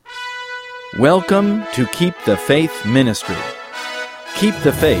Welcome to Keep the Faith Ministry. Keep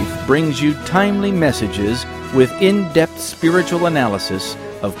the Faith brings you timely messages with in-depth spiritual analysis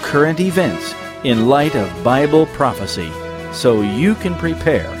of current events in light of Bible prophecy, so you can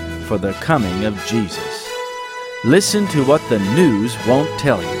prepare for the coming of Jesus. Listen to what the news won't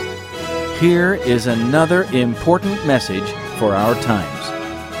tell you. Here is another important message for our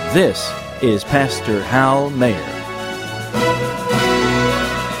times. This is Pastor Hal Mayer.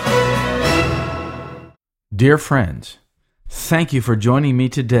 Dear friends, thank you for joining me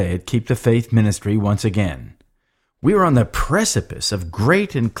today at Keep the Faith Ministry once again. We are on the precipice of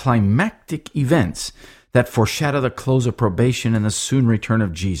great and climactic events that foreshadow the close of probation and the soon return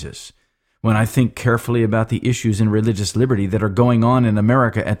of Jesus. When I think carefully about the issues in religious liberty that are going on in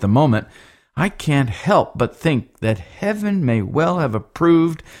America at the moment, I can't help but think that heaven may well have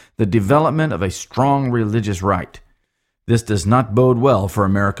approved the development of a strong religious right. This does not bode well for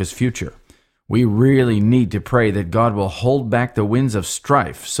America's future. We really need to pray that God will hold back the winds of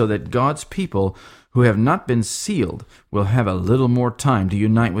strife so that God's people who have not been sealed will have a little more time to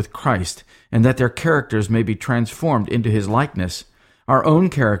unite with Christ, and that their characters may be transformed into His likeness. Our own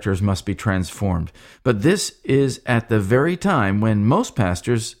characters must be transformed, but this is at the very time when most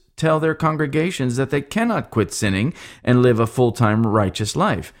pastors tell their congregations that they cannot quit sinning and live a full-time righteous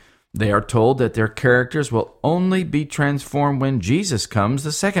life. They are told that their characters will only be transformed when Jesus comes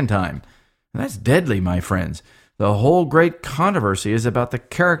the second time. That's deadly, my friends. The whole great controversy is about the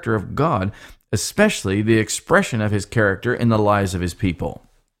character of God, especially the expression of His character in the lives of His people.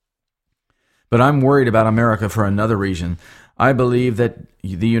 But I'm worried about America for another reason. I believe that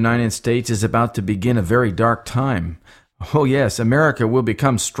the United States is about to begin a very dark time. Oh yes, America will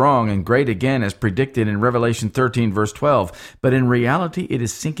become strong and great again as predicted in Revelation 13 verse 12, but in reality it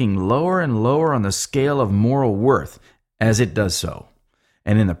is sinking lower and lower on the scale of moral worth as it does so.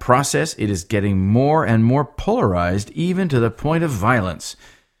 And in the process, it is getting more and more polarized, even to the point of violence.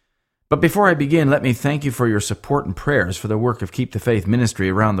 But before I begin, let me thank you for your support and prayers for the work of Keep the Faith Ministry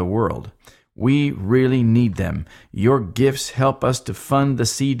around the world. We really need them. Your gifts help us to fund the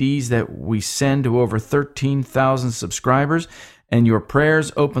CDs that we send to over 13,000 subscribers, and your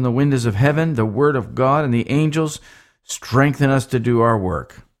prayers open the windows of heaven, the Word of God, and the angels strengthen us to do our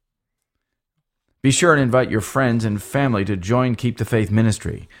work. Be sure and invite your friends and family to join Keep the Faith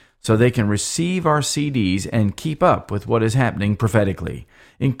Ministry so they can receive our CDs and keep up with what is happening prophetically.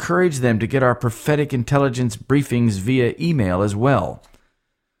 Encourage them to get our prophetic intelligence briefings via email as well.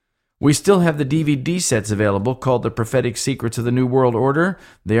 We still have the DVD sets available called The Prophetic Secrets of the New World Order.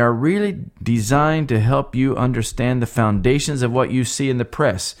 They are really designed to help you understand the foundations of what you see in the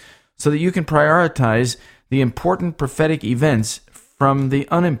press so that you can prioritize the important prophetic events from the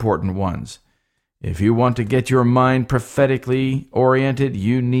unimportant ones. If you want to get your mind prophetically oriented,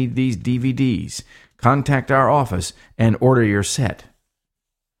 you need these DVDs. Contact our office and order your set.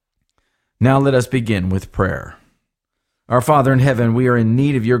 Now let us begin with prayer. Our Father in heaven, we are in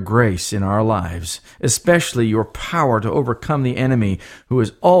need of your grace in our lives, especially your power to overcome the enemy who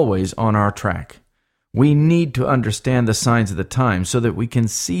is always on our track. We need to understand the signs of the times so that we can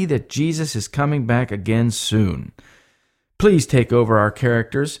see that Jesus is coming back again soon. Please take over our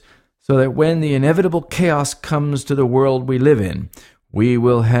characters, so that when the inevitable chaos comes to the world we live in, we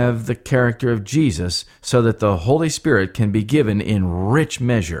will have the character of Jesus so that the Holy Spirit can be given in rich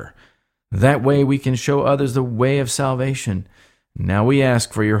measure. That way we can show others the way of salvation. Now we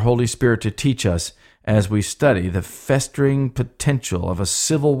ask for your Holy Spirit to teach us as we study the festering potential of a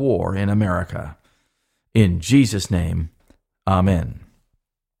civil war in America. In Jesus' name, Amen.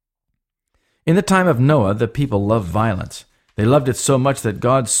 In the time of Noah, the people loved violence. They loved it so much that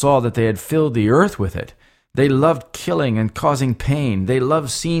God saw that they had filled the earth with it. They loved killing and causing pain. They loved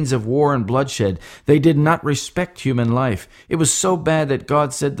scenes of war and bloodshed. They did not respect human life. It was so bad that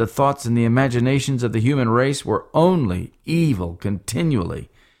God said the thoughts and the imaginations of the human race were only evil continually.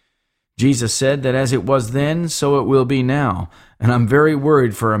 Jesus said that as it was then, so it will be now. And I'm very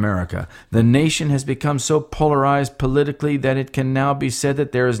worried for America. The nation has become so polarized politically that it can now be said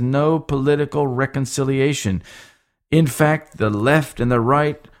that there is no political reconciliation. In fact, the left and the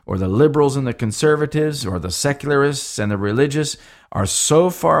right, or the liberals and the conservatives, or the secularists and the religious, are so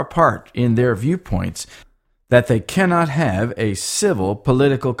far apart in their viewpoints that they cannot have a civil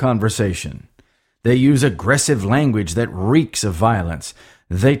political conversation. They use aggressive language that reeks of violence.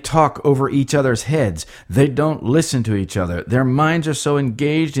 They talk over each other's heads. They don't listen to each other. Their minds are so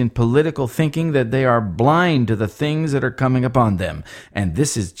engaged in political thinking that they are blind to the things that are coming upon them. And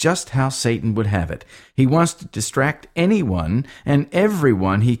this is just how Satan would have it. He wants to distract anyone and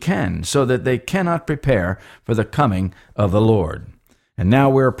everyone he can so that they cannot prepare for the coming of the Lord. And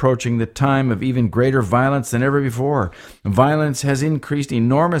now we're approaching the time of even greater violence than ever before. Violence has increased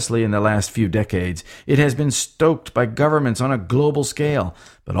enormously in the last few decades. It has been stoked by governments on a global scale,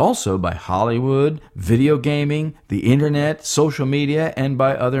 but also by Hollywood, video gaming, the internet, social media, and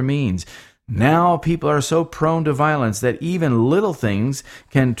by other means. Now people are so prone to violence that even little things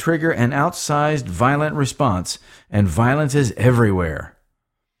can trigger an outsized violent response, and violence is everywhere.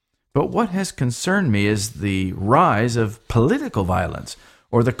 But what has concerned me is the rise of political violence,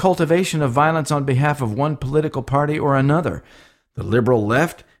 or the cultivation of violence on behalf of one political party or another. The liberal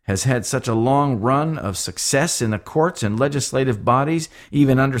left has had such a long run of success in the courts and legislative bodies,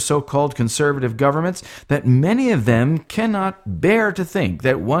 even under so-called conservative governments, that many of them cannot bear to think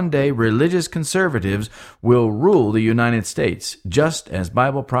that one day religious conservatives will rule the United States, just as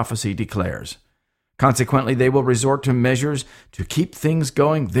Bible prophecy declares. Consequently, they will resort to measures to keep things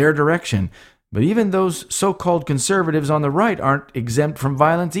going their direction. But even those so-called conservatives on the right aren't exempt from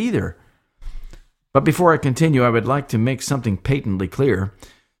violence either. But before I continue, I would like to make something patently clear.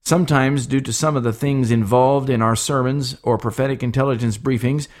 Sometimes, due to some of the things involved in our sermons or prophetic intelligence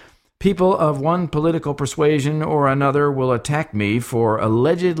briefings, people of one political persuasion or another will attack me for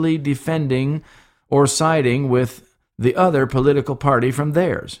allegedly defending or siding with the other political party from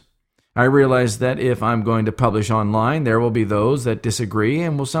theirs. I realize that if I'm going to publish online, there will be those that disagree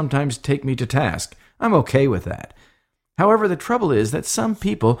and will sometimes take me to task. I'm okay with that. However, the trouble is that some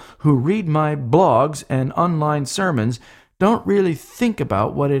people who read my blogs and online sermons don't really think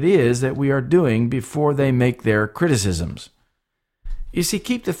about what it is that we are doing before they make their criticisms. You see,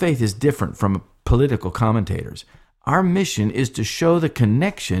 Keep the Faith is different from political commentators. Our mission is to show the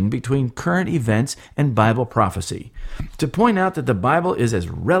connection between current events and Bible prophecy, to point out that the Bible is as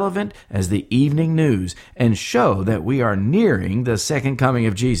relevant as the evening news, and show that we are nearing the second coming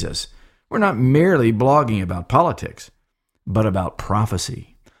of Jesus. We're not merely blogging about politics, but about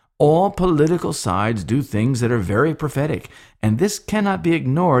prophecy. All political sides do things that are very prophetic, and this cannot be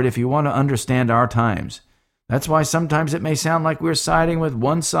ignored if you want to understand our times. That's why sometimes it may sound like we're siding with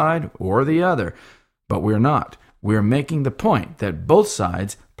one side or the other, but we're not. We're making the point that both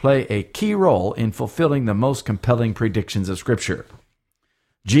sides play a key role in fulfilling the most compelling predictions of Scripture.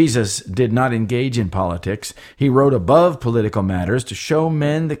 Jesus did not engage in politics. He rode above political matters to show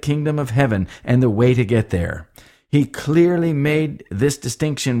men the kingdom of heaven and the way to get there. He clearly made this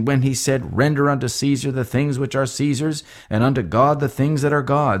distinction when he said, "Render unto Caesar the things which are Caesar's, and unto God the things that are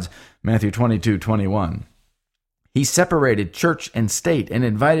God's." Matthew 22:21. He separated church and state and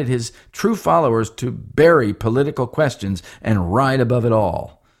invited his true followers to bury political questions and ride above it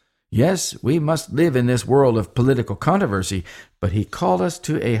all. Yes, we must live in this world of political controversy, but he called us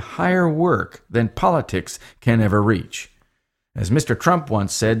to a higher work than politics can ever reach. As Mr. Trump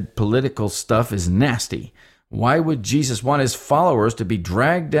once said, political stuff is nasty. Why would Jesus want his followers to be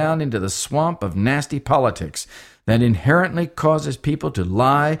dragged down into the swamp of nasty politics that inherently causes people to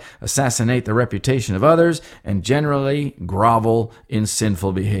lie, assassinate the reputation of others, and generally grovel in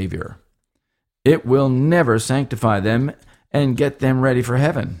sinful behavior? It will never sanctify them and get them ready for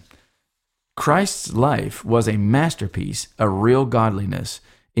heaven. Christ's life was a masterpiece of real godliness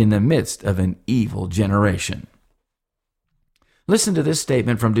in the midst of an evil generation. Listen to this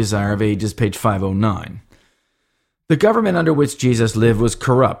statement from Desire of Ages, page 509. The government under which Jesus lived was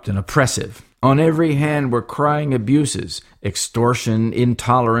corrupt and oppressive. On every hand were crying abuses, extortion,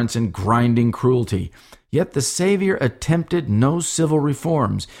 intolerance, and grinding cruelty. Yet the Savior attempted no civil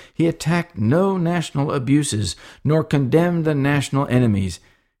reforms. He attacked no national abuses, nor condemned the national enemies.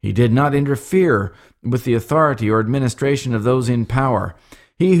 He did not interfere with the authority or administration of those in power.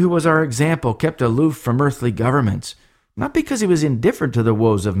 He who was our example kept aloof from earthly governments. Not because he was indifferent to the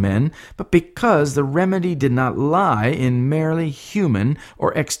woes of men, but because the remedy did not lie in merely human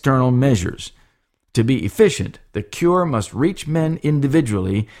or external measures. To be efficient, the cure must reach men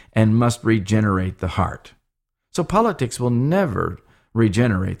individually and must regenerate the heart. So politics will never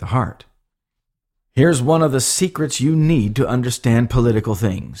regenerate the heart. Here's one of the secrets you need to understand political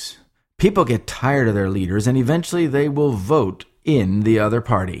things. People get tired of their leaders, and eventually they will vote in the other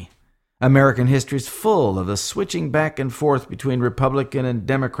party. American history is full of the switching back and forth between Republican and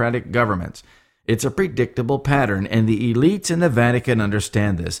Democratic governments. It's a predictable pattern, and the elites in the Vatican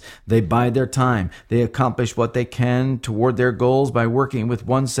understand this. They bide their time. They accomplish what they can toward their goals by working with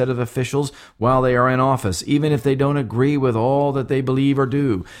one set of officials while they are in office, even if they don't agree with all that they believe or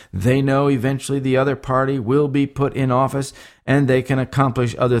do. They know eventually the other party will be put in office, and they can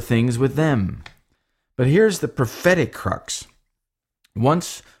accomplish other things with them. But here's the prophetic crux.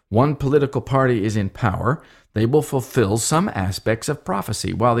 Once One political party is in power, they will fulfill some aspects of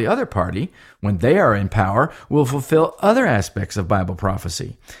prophecy, while the other party, when they are in power, will fulfill other aspects of Bible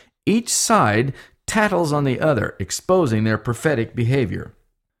prophecy. Each side tattles on the other, exposing their prophetic behavior.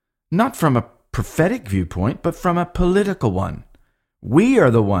 Not from a prophetic viewpoint, but from a political one. We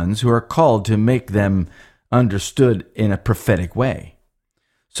are the ones who are called to make them understood in a prophetic way.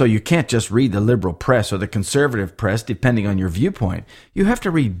 So you can't just read the liberal press or the conservative press depending on your viewpoint. You have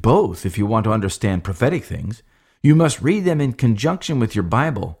to read both if you want to understand prophetic things. You must read them in conjunction with your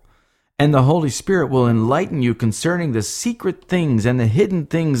Bible. And the Holy Spirit will enlighten you concerning the secret things and the hidden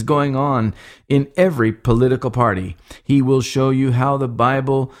things going on in every political party. He will show you how the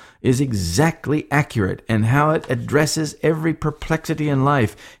Bible is exactly accurate and how it addresses every perplexity in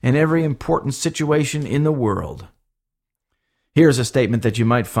life and every important situation in the world. Here's a statement that you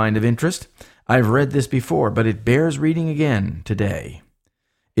might find of interest. I've read this before, but it bears reading again today.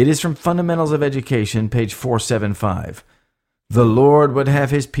 It is from Fundamentals of Education, page 475. The Lord would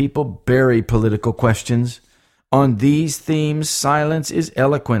have his people bury political questions. On these themes, silence is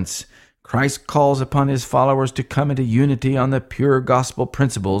eloquence. Christ calls upon his followers to come into unity on the pure gospel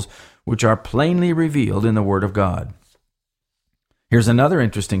principles which are plainly revealed in the Word of God. Here's another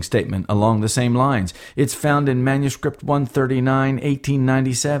interesting statement along the same lines. It's found in Manuscript 139,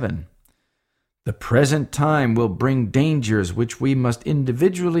 1897. The present time will bring dangers which we must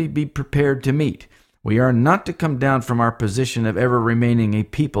individually be prepared to meet. We are not to come down from our position of ever remaining a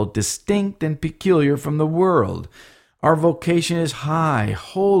people distinct and peculiar from the world. Our vocation is high,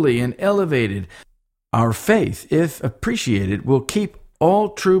 holy, and elevated. Our faith, if appreciated, will keep all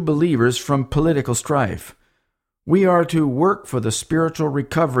true believers from political strife. We are to work for the spiritual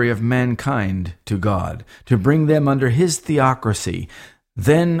recovery of mankind to God, to bring them under his theocracy.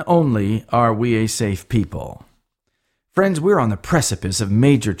 Then only are we a safe people. Friends, we're on the precipice of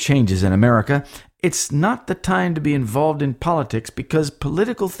major changes in America. It's not the time to be involved in politics because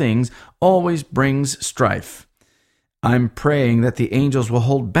political things always brings strife. I'm praying that the angels will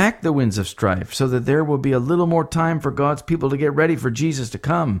hold back the winds of strife so that there will be a little more time for God's people to get ready for Jesus to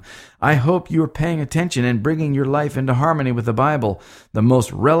come. I hope you are paying attention and bringing your life into harmony with the Bible, the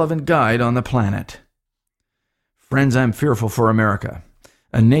most relevant guide on the planet. Friends, I'm fearful for America,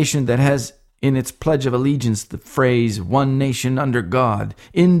 a nation that has in its Pledge of Allegiance the phrase, one nation under God,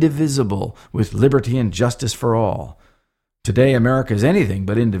 indivisible, with liberty and justice for all. Today, America is anything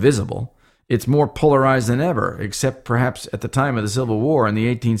but indivisible. It's more polarized than ever, except perhaps at the time of the Civil War in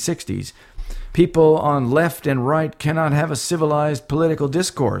the 1860s. People on left and right cannot have a civilized political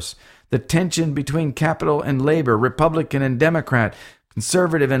discourse. The tension between capital and labor, Republican and Democrat,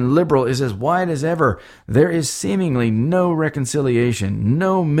 conservative and liberal is as wide as ever. There is seemingly no reconciliation,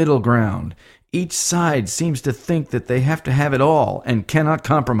 no middle ground. Each side seems to think that they have to have it all and cannot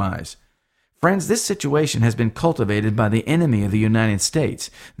compromise. Friends, this situation has been cultivated by the enemy of the United States,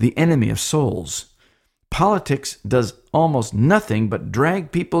 the enemy of souls. Politics does almost nothing but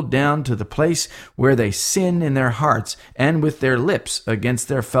drag people down to the place where they sin in their hearts and with their lips against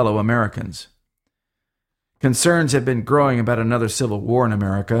their fellow Americans. Concerns have been growing about another civil war in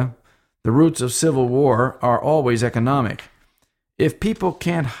America. The roots of civil war are always economic. If people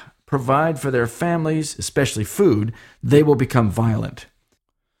can't provide for their families, especially food, they will become violent.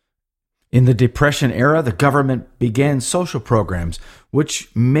 In the Depression era, the government began social programs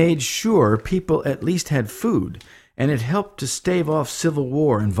which made sure people at least had food, and it helped to stave off civil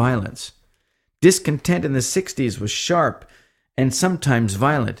war and violence. Discontent in the 60s was sharp and sometimes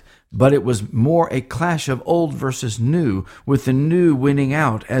violent, but it was more a clash of old versus new, with the new winning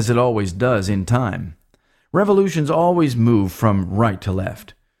out as it always does in time. Revolutions always move from right to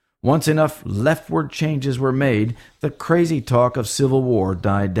left. Once enough leftward changes were made, the crazy talk of civil war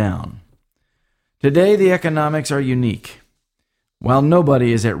died down. Today, the economics are unique. While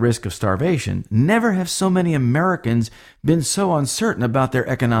nobody is at risk of starvation, never have so many Americans been so uncertain about their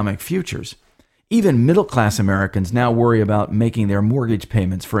economic futures. Even middle-class Americans now worry about making their mortgage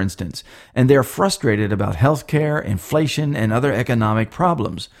payments, for instance, and they're frustrated about health care, inflation, and other economic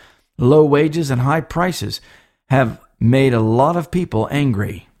problems. Low wages and high prices have made a lot of people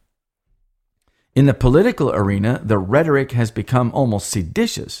angry. In the political arena, the rhetoric has become almost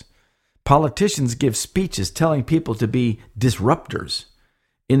seditious. Politicians give speeches telling people to be disruptors.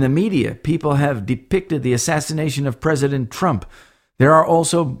 In the media, people have depicted the assassination of President Trump. There are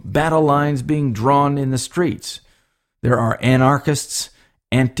also battle lines being drawn in the streets. There are anarchists,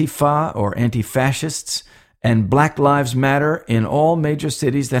 Antifa or anti-fascists, and Black Lives Matter in all major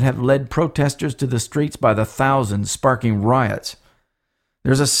cities that have led protesters to the streets by the thousands, sparking riots.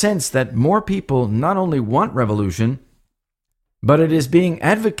 There's a sense that more people not only want revolution, But it is being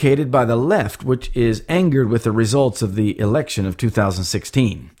advocated by the left, which is angered with the results of the election of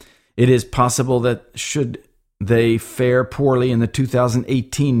 2016. It is possible that should they fare poorly in the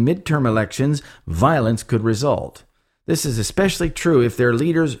 2018 midterm elections, violence could result. This is especially true if their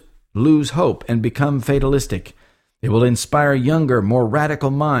leaders lose hope and become fatalistic. It will inspire younger, more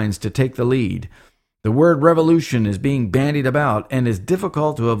radical minds to take the lead. The word revolution is being bandied about, and it's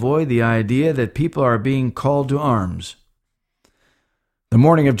difficult to avoid the idea that people are being called to arms. The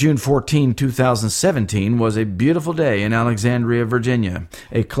morning of June 14, 2017 was a beautiful day in Alexandria, Virginia,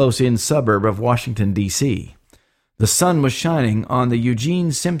 a close-in suburb of Washington, D.C. The sun was shining on the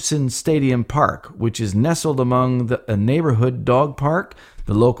Eugene Simpson Stadium Park, which is nestled among a neighborhood dog park,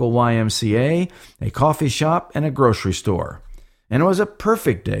 the local YMCA, a coffee shop, and a grocery store. And it was a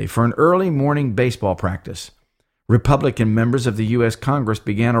perfect day for an early morning baseball practice. Republican members of the U.S. Congress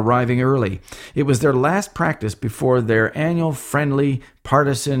began arriving early. It was their last practice before their annual friendly,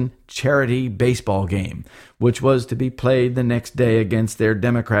 partisan, charity baseball game, which was to be played the next day against their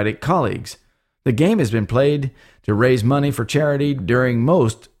Democratic colleagues. The game has been played to raise money for charity during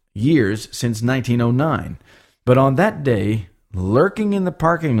most years since 1909. But on that day, lurking in the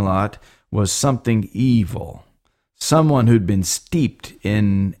parking lot was something evil. Someone who'd been steeped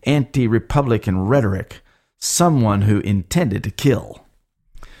in anti-Republican rhetoric. Someone who intended to kill.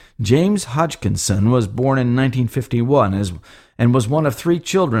 James Hodgkinson was born in 1951 and was one of 3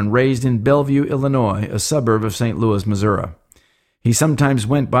 children raised in Bellevue, Illinois, a suburb of St. Louis, Missouri. He sometimes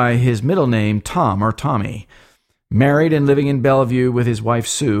went by his middle name Tom or Tommy. Married and living in Bellevue with his wife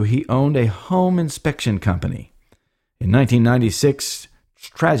Sue, he owned a home inspection company. In 1996,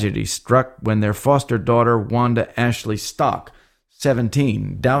 tragedy struck when their foster daughter Wanda Ashley Stock,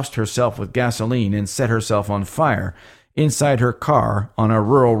 17, doused herself with gasoline and set herself on fire inside her car on a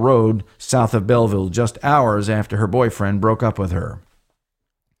rural road south of Belleville just hours after her boyfriend broke up with her.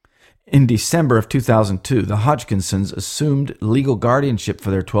 In December of 2002, the Hodgkinsons assumed legal guardianship for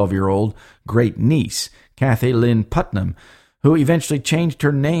their 12-year-old great-niece, Kathy Lynn Putnam, who eventually changed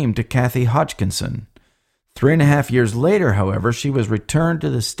her name to Kathy Hodgkinson. 3.5 years later, however, she was returned to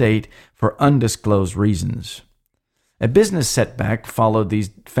the state for undisclosed reasons. A business setback followed these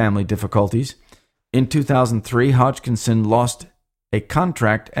family difficulties. In 2003, Hodgkinson lost a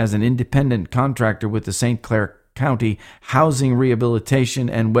contract as an independent contractor with the St. Clair County Housing Rehabilitation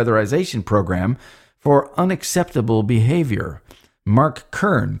and Weatherization Program for unacceptable behavior. Mark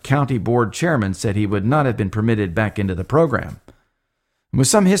Kern, county board chairman, said he would not have been permitted back into the program. With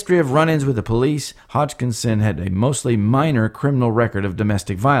some history of run-ins with the police, Hodgkinson had a mostly minor criminal record of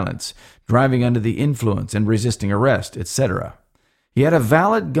domestic violence, driving under the influence and resisting arrest, etc. He had a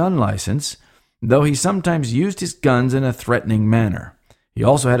valid gun license, though he sometimes used his guns in a threatening manner. He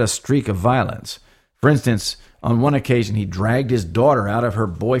also had a streak of violence. For instance, on one occasion he dragged his daughter out of her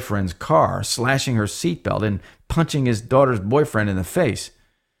boyfriend's car, slashing her seatbelt and punching his daughter's boyfriend in the face.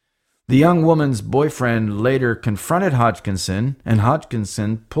 The young woman's boyfriend later confronted Hodgkinson, and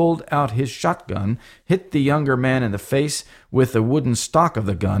Hodgkinson pulled out his shotgun, hit the younger man in the face with the wooden stock of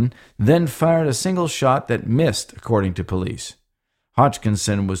the gun, then fired a single shot that missed, according to police.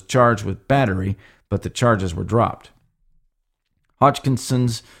 Hodgkinson was charged with battery, but the charges were dropped.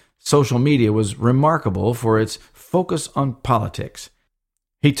 Hodgkinson's social media was remarkable for its focus on politics.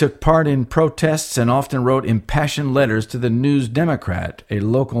 He took part in protests and often wrote impassioned letters to the News Democrat, a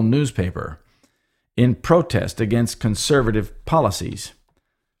local newspaper, in protest against conservative policies.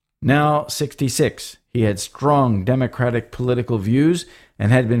 Now 66, he had strong Democratic political views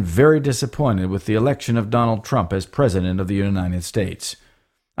and had been very disappointed with the election of Donald Trump as President of the United States.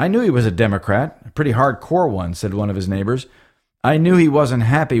 "I knew he was a Democrat, a pretty hardcore one," said one of his neighbors. "I knew he wasn't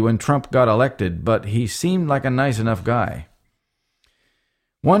happy when Trump got elected, but he seemed like a nice enough guy."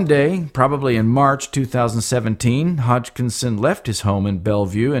 One day, probably in March 2017, Hodgkinson left his home in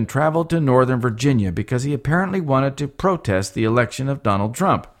Bellevue and traveled to Northern Virginia because he apparently wanted to protest the election of Donald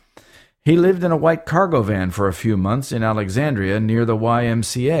Trump. He lived in a white cargo van for a few months in Alexandria near the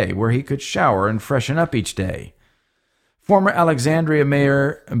YMCA, where he could shower and freshen up each day. Former Alexandria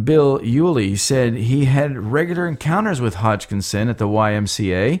Mayor Bill Yulee said he had regular encounters with Hodgkinson at the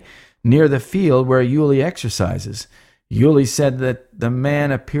YMCA near the field where Yulee exercises. Yulee said that the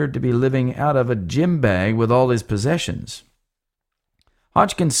man appeared to be living out of a gym bag with all his possessions.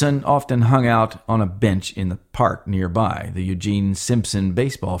 Hodgkinson often hung out on a bench in the park nearby, the Eugene Simpson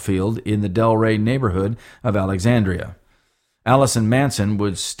baseball field in the Delray neighborhood of Alexandria. Allison Manson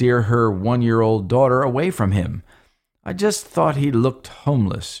would steer her 1-year-old daughter away from him. "I just thought he looked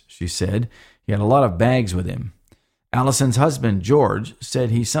homeless," she said. "He had a lot of bags with him." Allison's husband, George, said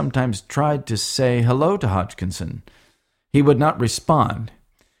he sometimes tried to say hello to Hodgkinson. He would not respond.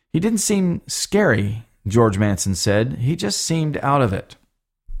 He didn't seem scary, George Manson said. He just seemed out of it.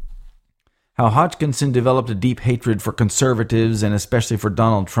 How Hodgkinson developed a deep hatred for conservatives, and especially for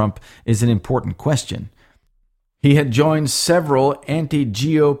Donald Trump, is an important question. He had joined several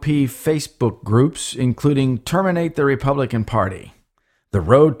anti-GOP Facebook groups, including Terminate the Republican Party, The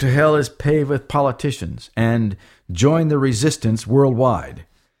Road to Hell is Paved with Politicians, and Join the Resistance Worldwide.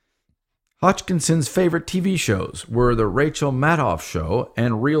 Hodgkinson's favorite TV shows were The Rachel Maddow Show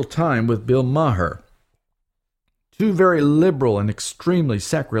and Real Time with Bill Maher, two very liberal and extremely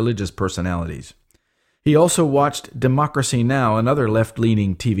sacrilegious personalities. He also watched Democracy Now! And other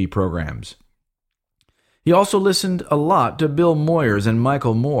left-leaning TV programs. He also listened a lot to Bill Moyers and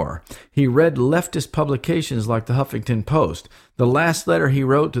Michael Moore. He read leftist publications like the Huffington Post. The last letter he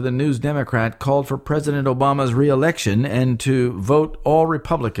wrote to the News Democrat called for President Obama's re-election and to vote all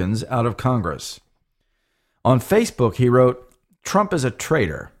Republicans out of Congress. On Facebook, he wrote, "Trump is a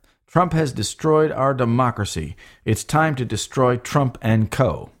traitor. Trump has destroyed our democracy. It's time to destroy Trump and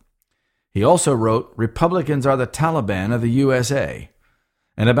co." He also wrote, "Republicans are the Taliban of the USA."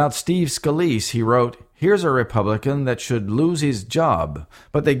 And about Steve Scalise, he wrote, "Here's a Republican that should lose his job,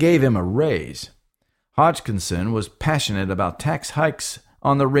 but they gave him a raise." Hodgkinson was passionate about tax hikes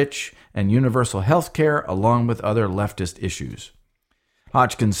on the rich and universal health care, along with other leftist issues.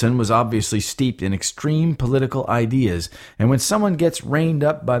 Hodgkinson was obviously steeped in extreme political ideas, and when someone gets reined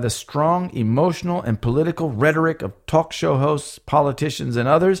up by the strong emotional and political rhetoric of talk show hosts, politicians, and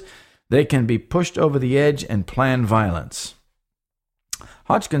others, they can be pushed over the edge and plan violence.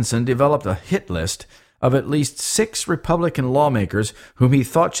 Hodgkinson developed a hit list of at least 6 Republican lawmakers whom he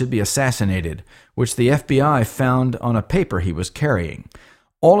thought should be assassinated, which the FBI found on a paper he was carrying.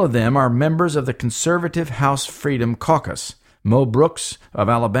 All of them are members of the conservative House Freedom Caucus. Mo Brooks of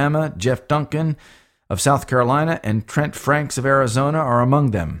Alabama, Jeff Duncan of South Carolina, and Trent Franks of Arizona are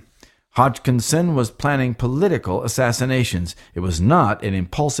among them. Hodgkinson was planning political assassinations. It was not an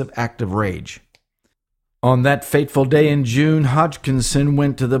impulsive act of rage. On that fateful day in June, Hodgkinson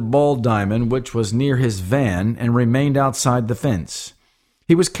went to the Ball Diamond, which was near his van, and remained outside the fence.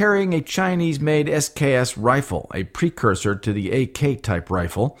 He was carrying a Chinese-made SKS rifle, a precursor to the AK-type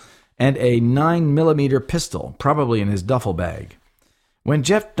rifle, and a 9mm pistol, probably in his duffel bag. When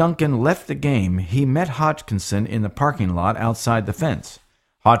Jeff Duncan left the game, he met Hodgkinson in the parking lot outside the fence.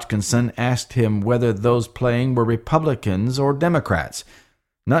 Hodgkinson asked him whether those playing were Republicans or Democrats.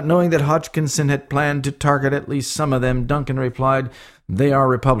 Not knowing that Hodgkinson had planned to target at least some of them, Duncan replied, "They are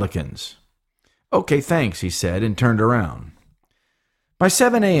Republicans." "Okay, thanks," he said, and turned around. By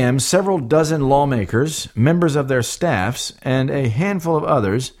 7 a.m., several dozen lawmakers, members of their staffs, and a handful of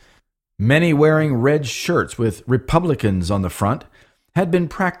others, many wearing red shirts with Republicans on the front, had been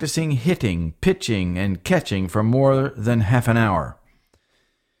practicing hitting, pitching, and catching for more than half an hour.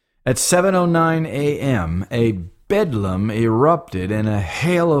 At 7:09 a.m., a bedlam erupted in a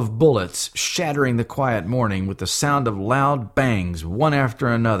hail of bullets, shattering the quiet morning with the sound of loud bangs, one after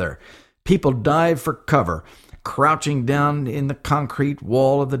another. People dived for cover, crouching down in the concrete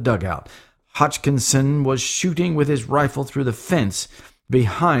wall of the dugout. Hodgkinson was shooting with his rifle through the fence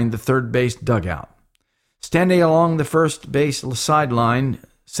behind the third base dugout. Standing along the first base sideline,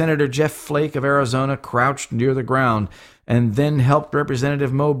 Senator Jeff Flake of Arizona crouched near the ground and then helped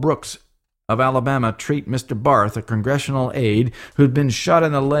Representative Mo Brooks of Alabama treat Mr. Barth, a congressional aide who'd been shot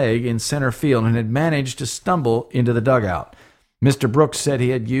in the leg in center field and had managed to stumble into the dugout. Mr. Brooks said he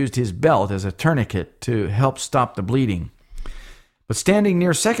had used his belt as a tourniquet to help stop the bleeding. But standing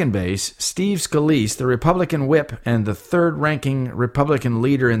near second base, Steve Scalise, the Republican whip and the third-ranking Republican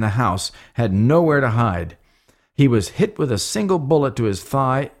leader in the House, had nowhere to hide. He was hit with a single bullet to his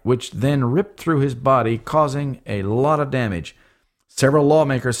thigh, which then ripped through his body, causing a lot of damage. Several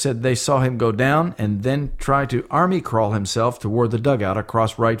lawmakers said they saw him go down and then try to army crawl himself toward the dugout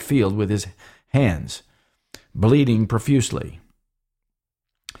across right field with his hands, bleeding profusely.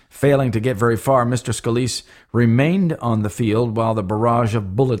 Failing to get very far, Mr. Scalise remained on the field while the barrage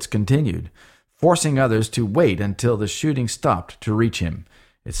of bullets continued, forcing others to wait until the shooting stopped to reach him.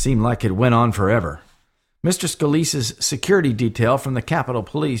 It seemed like it went on forever. Mr. Scalise's security detail from the Capitol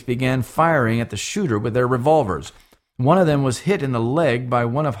Police began firing at the shooter with their revolvers. One of them was hit in the leg by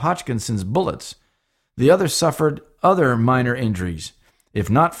one of Hodgkinson's bullets. The other suffered other minor injuries. If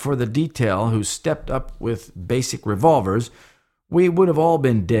not for the detail who stepped up with basic revolvers, we would have all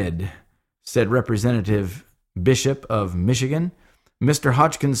been dead, said Representative Bishop of Michigan. Mr.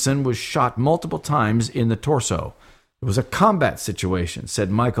 Hodgkinson was shot multiple times in the torso. It was a combat situation, said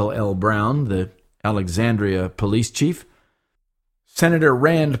Michael L. Brown, the Alexandria police chief. Senator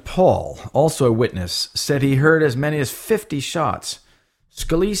Rand Paul, also a witness, said he heard as many as 50 shots.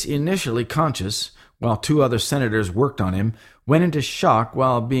 Scalise, initially conscious, while two other senators worked on him, went into shock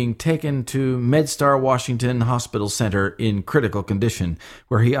while being taken to MedStar Washington Hospital Center in critical condition,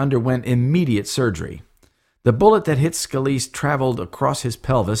 where he underwent immediate surgery. The bullet that hit Scalise traveled across his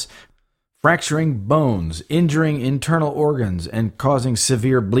pelvis, fracturing bones, injuring internal organs, and causing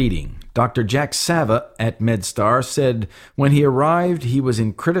severe bleeding. Dr. Jack Sava at MedStar said when he arrived, he was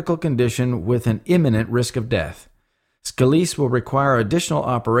in critical condition with an imminent risk of death. Scalise will require additional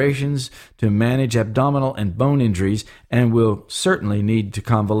operations to manage abdominal and bone injuries and will certainly need to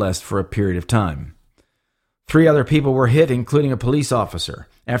convalesce for a period of time. 3 other people were hit, including a police officer.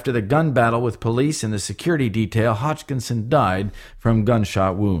 After the gun battle with police and the security detail, Hodgkinson died from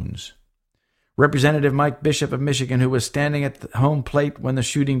gunshot wounds. Representative Mike Bishop of Michigan, who was standing at the home plate when the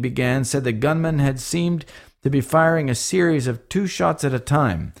shooting began, said the gunman had seemed to be firing a series of 2 shots at a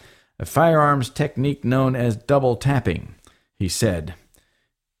time, a firearms technique known as double tapping. He said,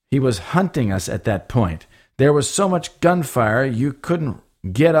 "He was hunting us at that point. There was so much gunfire you couldn't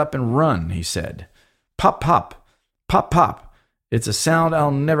get up and run," he said. "Pop, pop, pop, pop. It's a sound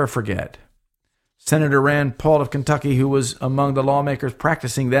I'll never forget." Senator Rand Paul of Kentucky, who was among the lawmakers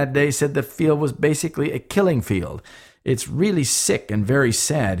practicing that day, said the field was basically a killing field. "It's really sick and very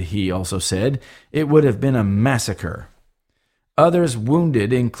sad," he also said. "It would have been a massacre." Others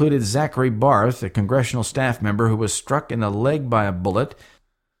wounded included Zachary Barth, a congressional staff member who was struck in the leg by a bullet,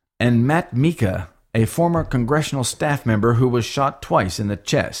 and Matt Mika, a former congressional staff member who was shot twice in the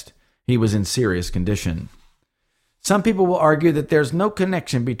chest. He was in serious condition. Some people will argue that there's no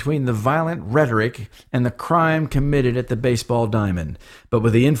connection between the violent rhetoric and the crime committed at the baseball diamond, but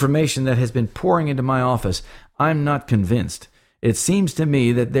with the information that has been pouring into my office, I'm not convinced. It seems to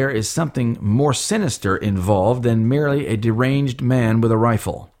me that there is something more sinister involved than merely a deranged man with a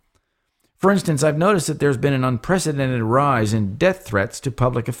rifle. For instance, I've noticed that there's been an unprecedented rise in death threats to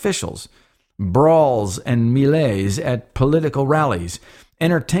public officials, brawls and melees at political rallies,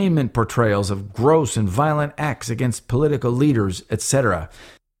 entertainment portrayals of gross and violent acts against political leaders, etc.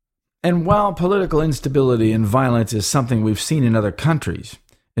 And while political instability and violence is something we've seen in other countries,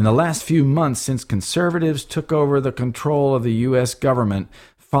 in the last few months since conservatives took over the control of the U.S. government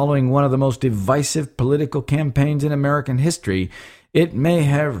following one of the most divisive political campaigns in American history, it may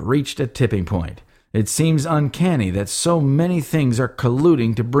have reached a tipping point. It seems uncanny that so many things are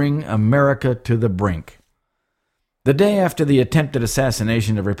colluding to bring America to the brink. The day after the attempted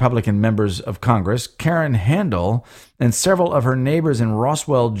assassination of Republican members of Congress, Karen Handel and several of her neighbors in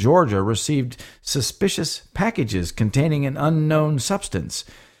Roswell, Georgia, received suspicious packages containing an unknown substance.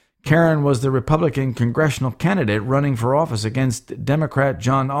 Karen was the Republican congressional candidate running for office against Democrat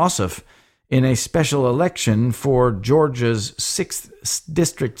John Ossoff in a special election for Georgia's 6th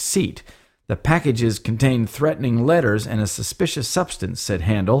district seat. The packages contained threatening letters and a suspicious substance, said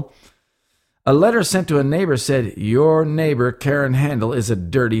Handel. A letter sent to a neighbor said, "Your neighbor, Karen Handel, is a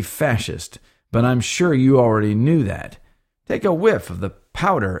dirty fascist, but I'm sure you already knew that. Take a whiff of the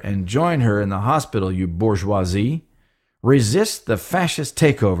powder and join her in the hospital, you bourgeoisie. Resist the fascist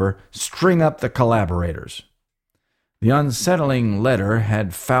takeover, string up the collaborators." The unsettling letter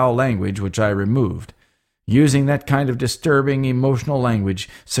had foul language, which I removed. Using that kind of disturbing emotional language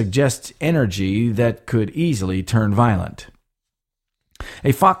suggests energy that could easily turn violent.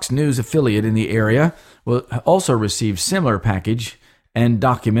 A Fox News affiliate in the area will also receive similar package and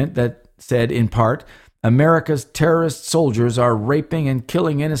document that said, in part, "America's terrorist soldiers are raping and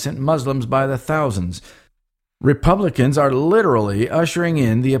killing innocent Muslims by the thousands. Republicans are literally ushering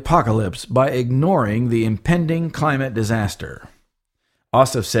in the apocalypse by ignoring the impending climate disaster."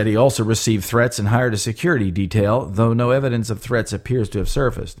 Ossoff said he also received threats and hired a security detail, though no evidence of threats appears to have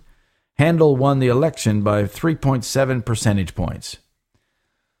surfaced. Handel won the election by 3.7 percentage points.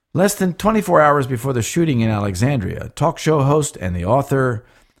 Less than 24 hours before the shooting in Alexandria, talk show host and the author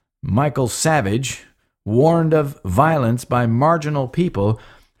Michael Savage warned of violence by marginal people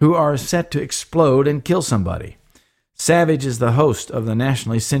who are set to explode and kill somebody. Savage is the host of the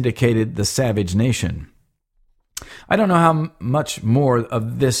nationally syndicated The Savage Nation. "I don't know how much more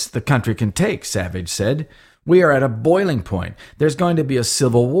of this the country can take," Savage said. "We are at a boiling point. There's going to be a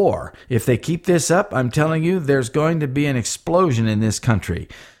civil war. If they keep this up, I'm telling you, there's going to be an explosion in this country.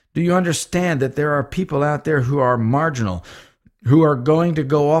 Do you understand that there are people out there who are marginal, who are going to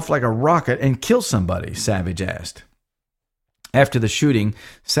go off like a rocket and kill somebody?" Savage asked. After the shooting,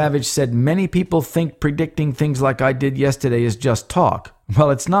 Savage said, "Many people think predicting things like I did yesterday is just talk. Well,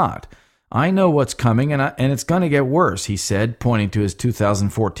 it's not. I know what's coming, and it's going to get worse," he said, pointing to his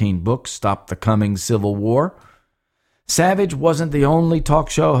 2014 book, Stop the Coming Civil War. Savage wasn't the only talk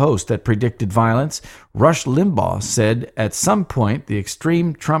show host that predicted violence. Rush Limbaugh said at some point the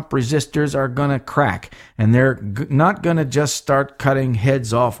extreme Trump resistors are going to crack, and they're not going to just start cutting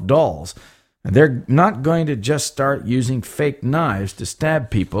heads off dolls. They're not going to just start using fake knives to stab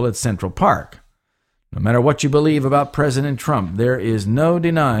people at Central Park. No matter what you believe about President Trump, there is no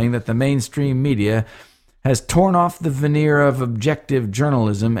denying that the mainstream media has torn off the veneer of objective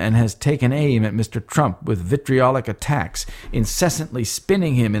journalism and has taken aim at Mr. Trump with vitriolic attacks, incessantly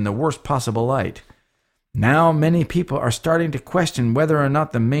spinning him in the worst possible light. Now many people are starting to question whether or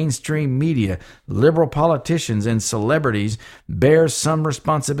not the mainstream media, liberal politicians, and celebrities bear some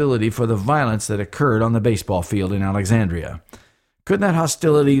responsibility for the violence that occurred on the baseball field in Alexandria. Could that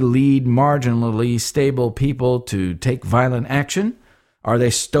hostility lead marginally stable people to take violent action? Are they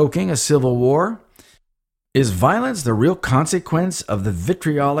stoking a civil war? Is violence the real consequence of the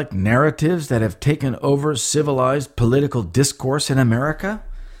vitriolic narratives that have taken over civilized political discourse in America?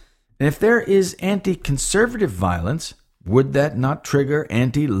 And if there is anti-conservative violence, would that not trigger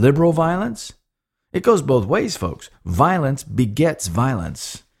anti-liberal violence? It goes both ways, folks. Violence begets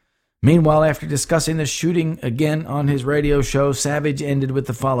violence. Meanwhile, after discussing the shooting again on his radio show, Savage ended with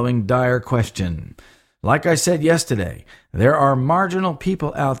the following dire question. Like I said yesterday, there are marginal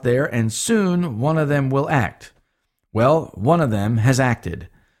people out there, and soon one of them will act. Well, one of them has acted.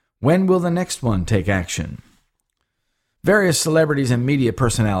 When will the next one take action? Various celebrities and media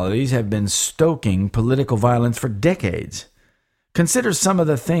personalities have been stoking political violence for decades. Consider some of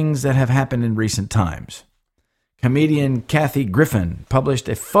the things that have happened in recent times. Comedian Kathy Griffin published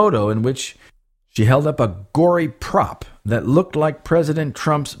a photo in which she held up a gory prop that looked like President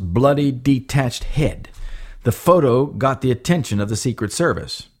Trump's bloody, detached head. The photo got the attention of the Secret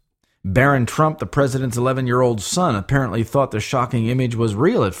Service. Barron Trump, the president's 11-year-old son, apparently thought the shocking image was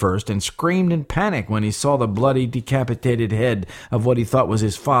real at first and screamed in panic when he saw the bloody, decapitated head of what he thought was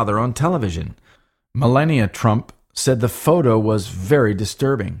his father on television. Melania Trump said the photo was very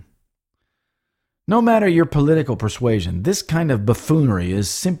disturbing. No matter your political persuasion, this kind of buffoonery is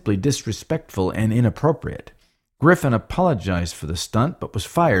simply disrespectful and inappropriate. Griffin apologized for the stunt but was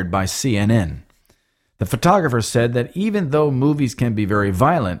fired by CNN. The photographer said that even though movies can be very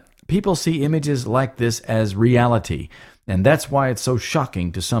violent, people see images like this as reality, and that's why it's so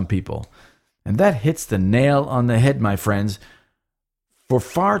shocking to some people. And that hits the nail on the head, my friends. For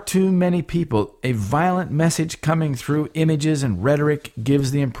far too many people, a violent message coming through images and rhetoric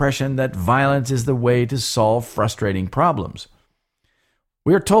gives the impression that violence is the way to solve frustrating problems.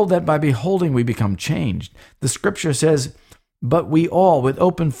 We are told that by beholding we become changed. The scripture says, "But we all, with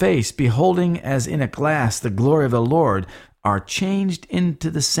open face, beholding as in a glass the glory of the Lord, are changed into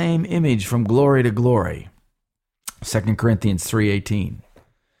the same image from glory to glory." 2 Corinthians 3:18.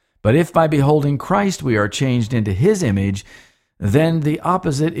 But if by beholding Christ we are changed into his image, then the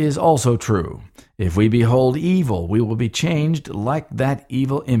opposite is also true. If we behold evil, we will be changed like that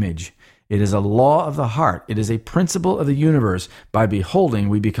evil image. It is a law of the heart. It is a principle of the universe. By beholding,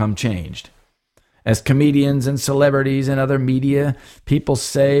 we become changed. As comedians and celebrities and other media people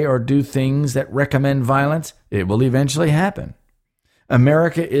say or do things that recommend violence, it will eventually happen.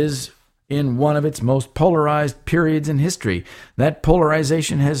 America is in one of its most polarized periods in history. That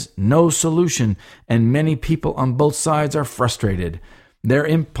polarization has no solution, and many people on both sides are frustrated. Their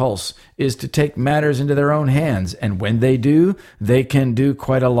impulse is to take matters into their own hands, and when they do, they can do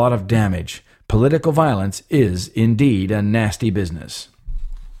quite a lot of damage. Political violence is indeed a nasty business.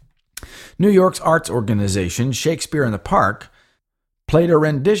 New York's arts organization, Shakespeare in the Park, played a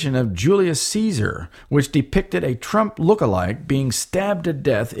rendition of Julius Caesar, which depicted a Trump lookalike being stabbed to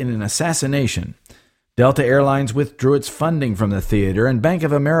death in an assassination. Delta Airlines withdrew its funding from the theater, and Bank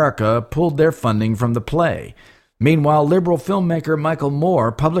of America pulled their funding from the play. Meanwhile, liberal filmmaker Michael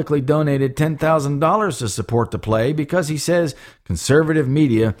Moore publicly donated $10,000 to support the play because he says conservative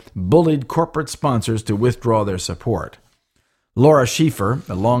media bullied corporate sponsors to withdraw their support. Laura Schieffer,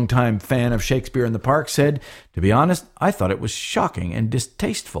 a longtime fan of Shakespeare in the Park, said, "To be honest, I thought it was shocking and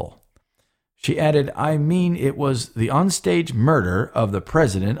distasteful." She added, "I mean, it was the onstage murder of the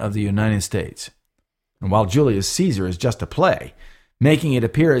President of the United States." And while Julius Caesar is just a play, making it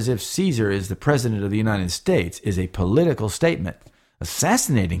appear as if Caesar is the President of the United States is a political statement.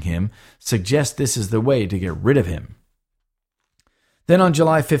 Assassinating him suggests this is the way to get rid of him. Then on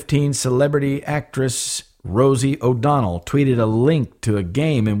July 15, celebrity actress Rosie O'Donnell tweeted a link to a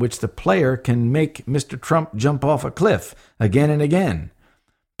game in which the player can make Mr. Trump jump off a cliff again and again.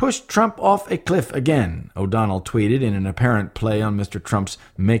 "Push Trump off a cliff again," O'Donnell tweeted in an apparent play on Mr. Trump's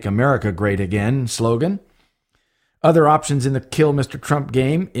 "Make America Great Again" slogan. Other options in the Kill Mr. Trump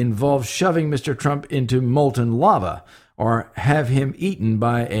game involve shoving Mr. Trump into molten lava, or have him eaten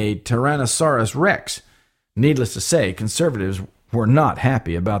by a Tyrannosaurus Rex. Needless to say, conservatives were not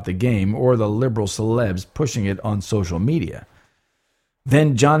happy about the game or the liberal celebs pushing it on social media.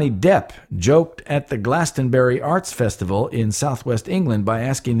 Then Johnny Depp joked at the Glastonbury Arts Festival in southwest England by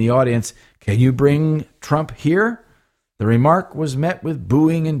asking the audience, "Can you bring Trump here?" The remark was met with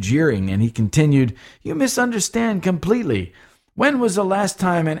booing and jeering, and he continued, "You misunderstand completely. When was the last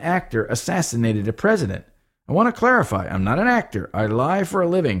time an actor assassinated a president? I want to clarify, I'm not an actor. I lie for a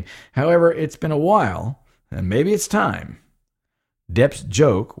living. However, it's been a while, and maybe it's time." Depp's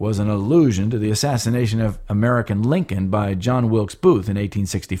joke was an allusion to the assassination of American Lincoln by John Wilkes Booth in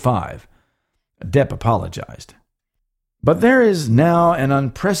 1865. Depp apologized. But there is now an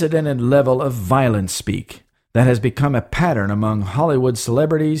unprecedented level of violence speak that has become a pattern among Hollywood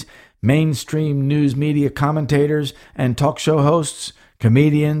celebrities, mainstream news media commentators, and talk show hosts,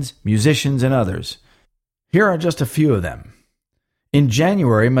 comedians, musicians, and others. Here are just a few of them. In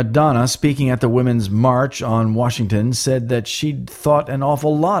January, Madonna, speaking at the Women's March on Washington, said that she'd thought an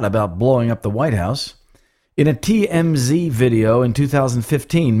awful lot about blowing up the White House. In a TMZ video in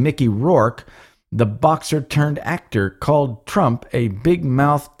 2015, Mickey Rourke, the boxer-turned-actor, called Trump a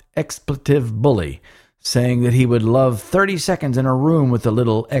big-mouthed expletive bully, saying that he would love 30 seconds in a room with a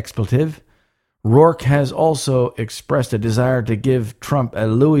little expletive. Rourke has also expressed a desire to give Trump a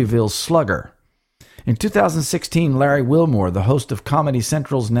Louisville Slugger. In 2016, Larry Wilmore, the host of Comedy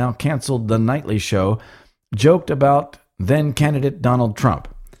Central's now canceled The Nightly Show, joked about then-candidate Donald Trump.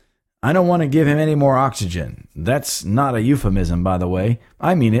 "I don't want to give him any more oxygen." That's not a euphemism, by the way.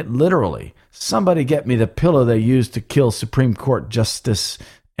 I mean it literally. Somebody get me the pillow they used to kill Supreme Court Justice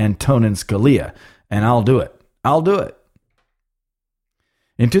Antonin Scalia, and I'll do it. I'll do it.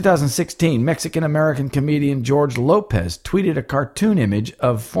 In 2016, Mexican-American comedian George Lopez tweeted a cartoon image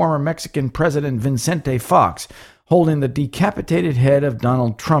of former Mexican President Vicente Fox holding the decapitated head of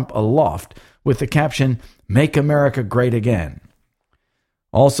Donald Trump aloft with the caption, "Make America Great Again."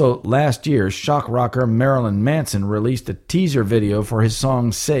 Also, last year, shock rocker Marilyn Manson released a teaser video for his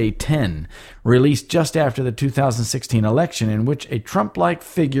song Say 10, released just after the 2016 election, in which a Trump-like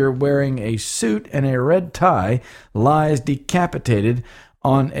figure wearing a suit and a red tie lies decapitated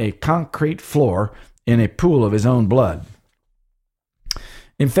on a concrete floor in a pool of his own blood.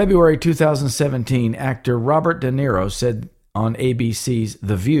 In February 2017, actor Robert De Niro said on ABC's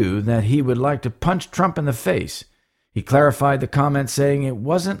The View that he would like to punch Trump in the face. He clarified the comment, saying it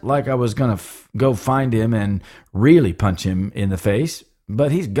wasn't like I was going to go find him and really punch him in the face,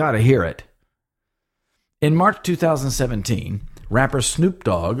 but he's got to hear it. In March 2017, rapper Snoop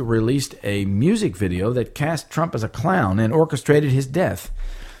Dogg released a music video that cast Trump as a clown and orchestrated his death.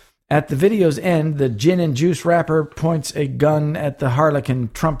 At the video's end, the Gin and Juice rapper points a gun at the harlequin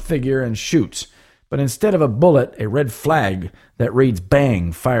Trump figure and shoots, but instead of a bullet, a red flag that reads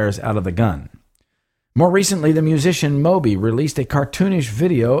 "Bang" fires out of the gun. More recently, the musician Moby released a cartoonish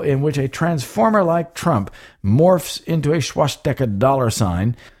video in which a transformer-like Trump morphs into a swastika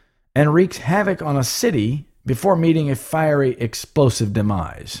 $sign and wreaks havoc on a city before meeting a fiery, explosive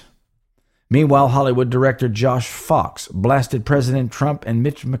demise. Meanwhile, Hollywood director Josh Fox blasted President Trump and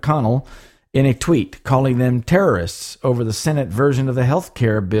Mitch McConnell in a tweet, calling them terrorists over the Senate version of the health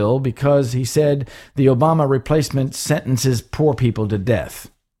care bill because, he said, the Obama replacement sentences poor people to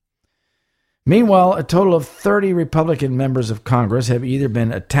death. Meanwhile, a total of 30 Republican members of Congress have either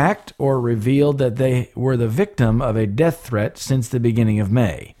been attacked or revealed that they were the victim of a death threat since the beginning of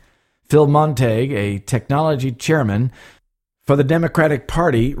May. Phil Montague, a technology chairman for the Democratic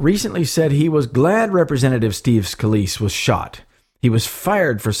Party, recently said he was glad Representative Steve Scalise was shot. He was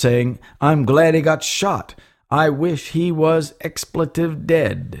fired for saying, "I'm glad he got shot. I wish he was expletive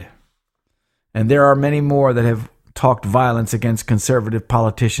dead." And there are many more that have talked violence against conservative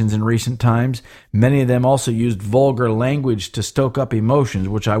politicians in recent times. Many of them also used vulgar language to stoke up emotions,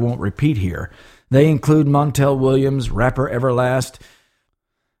 which I won't repeat here. They include Montel Williams, rapper Everlast,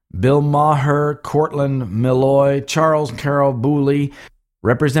 Bill Maher, Cortland Malloy, Charles Carroll Booley,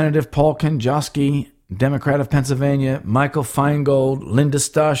 Representative Paul Kanjowski, Democrat of Pennsylvania, Michael Feingold, Linda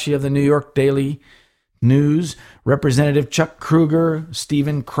Stasi of the New York Daily News, Representative Chuck Kruger,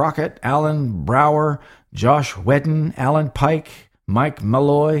 Stephen Crockett, Alan Brower, Josh Whetten, Alan Pike, Mike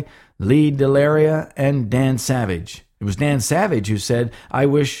Malloy, Lee Delaria, and Dan Savage. It was Dan Savage who said, "I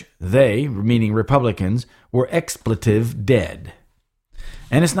wish they," meaning Republicans, "were expletive dead."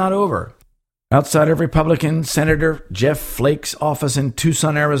 And it's not over. Outside of Republican Senator Jeff Flake's office in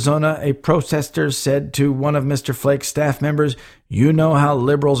Tucson, Arizona, a protester said to one of Mr. Flake's staff members, "You know how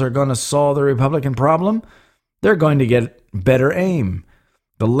liberals are going to solve the Republican problem? They're going to get better aim.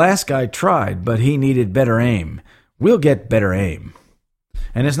 The last guy tried, but he needed better aim. we'll get better aim.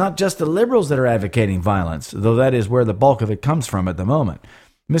 And it's not just the liberals that are advocating violence, though that is where the bulk of it comes from at the moment.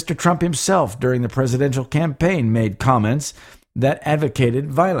 Mr. Trump himself, during the presidential campaign, made comments that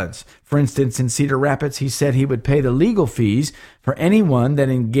advocated violence. For instance, in Cedar Rapids, he said he would pay the legal fees for anyone that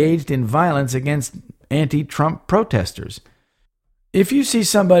engaged in violence against anti-Trump protesters. If you see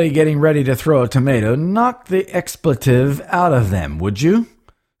somebody getting ready to throw a tomato, knock the expletive out of them, would you?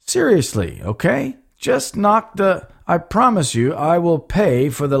 Seriously, okay? Just knock the... I promise you, I will pay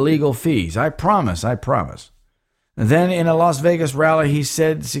for the legal fees. I promise. And then in a Las Vegas rally, he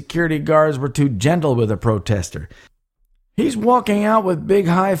said security guards were too gentle with a protester. He's walking out with big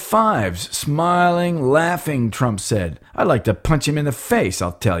high fives, smiling, laughing, Trump said. I'd like to punch him in the face,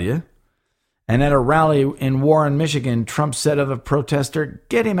 I'll tell you. And at a rally in Warren, Michigan, Trump said of a protester,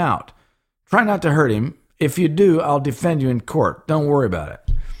 get him out. Try not to hurt him. If you do, I'll defend you in court. Don't worry about it.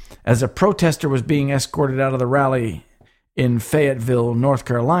 As a protester was being escorted out of the rally in Fayetteville, North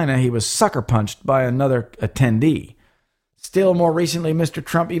Carolina, he was sucker punched by another attendee. Still more recently, Mr.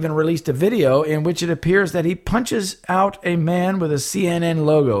 Trump even released a video in which it appears that he punches out a man with a CNN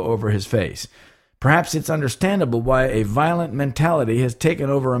logo over his face. Perhaps it's understandable why a violent mentality has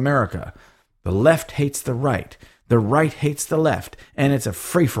taken over America. The left hates the right hates the left, and it's a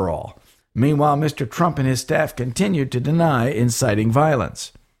free-for-all. Meanwhile, Mr. Trump and his staff continue to deny inciting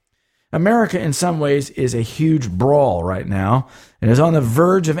violence. America, in some ways, is a huge brawl right now and is on the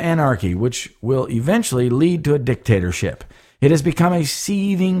verge of anarchy, which will eventually lead to a dictatorship. It has become a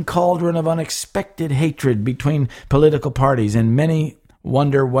seething cauldron of unexpected hatred between political parties, and many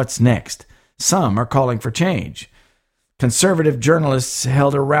wonder what's next. Some are calling for change. Conservative journalists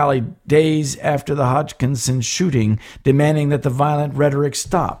held a rally days after the Hodgkinson shooting, demanding that the violent rhetoric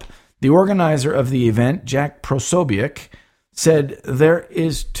stop. The organizer of the event, Jack Posobiec, said there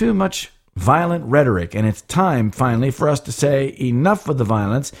is too much violent rhetoric, and it's time finally for us to say enough with the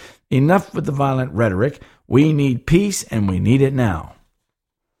violence, enough with the violent rhetoric. We need peace, and we need it now.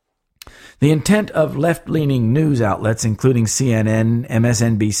 The intent of left-leaning news outlets, including CNN,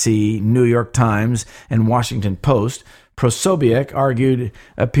 MSNBC, New York Times, and Washington Post, Posobiec argued,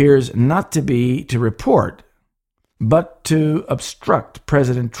 appears not to be to report, but to obstruct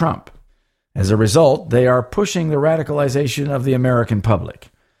President Trump. As a result, they are pushing the radicalization of the American public.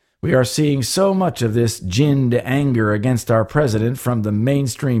 We are seeing so much of this ginned anger against our president from the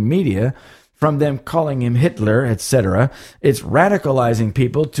mainstream media, from them calling him Hitler, etc. It's radicalizing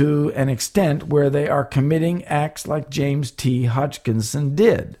people to an extent where they are committing acts like James T. Hodgkinson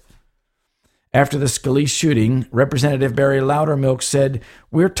did. After the Scalise shooting, Representative Barry Loudermilk said,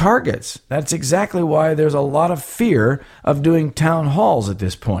 we're targets. That's exactly why there's a lot of fear of doing town halls at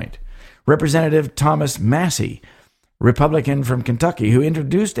this point. Representative Thomas Massie, Republican from Kentucky, who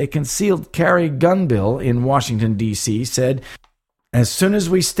introduced a concealed carry gun bill in Washington, D.C., said, as soon as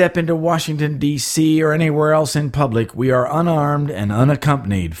we step into Washington, D.C. or anywhere else in public, we are unarmed and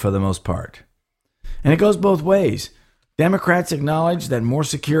unaccompanied for the most part. And it goes both ways. Democrats acknowledge that more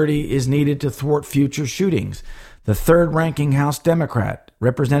security is needed to thwart future shootings. The third-ranking House Democrat,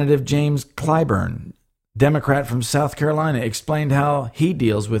 Representative James Clyburn, Democrat from South Carolina, explained how he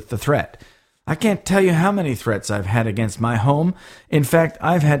deals with the threat. I can't tell you how many threats I've had against my home. In fact,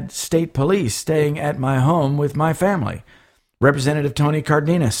 I've had state police staying at my home with my family. Representative Tony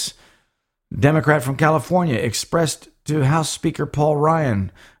Cardenas, Democrat from California, expressed to House Speaker Paul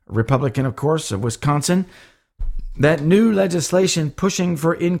Ryan, Republican, of course, of Wisconsin, that new legislation pushing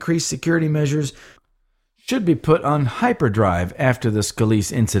for increased security measures should be put on hyperdrive after the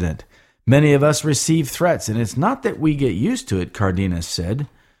Scalise incident. Many of us receive threats, and it's not that we get used to it, Cardenas said.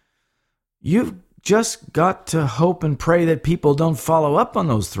 You've just got to hope and pray that people don't follow up on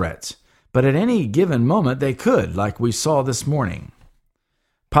those threats. But at any given moment, they could, like we saw this morning.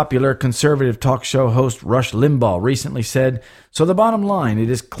 Popular conservative talk show host Rush Limbaugh recently said, so the bottom line, it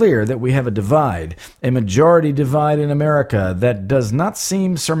is clear that we have a divide, a majority divide in America that does not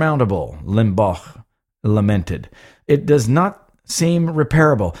seem surmountable, Limbaugh lamented. It does not seem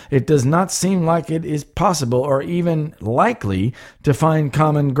repairable. It does not seem like it is possible or even likely to find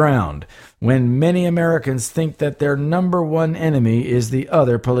common ground when many Americans think that their number one enemy is the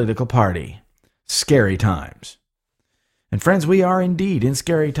other political party. Scary times. And friends, we are indeed in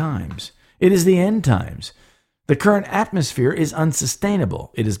scary times. It is the end times. The current atmosphere is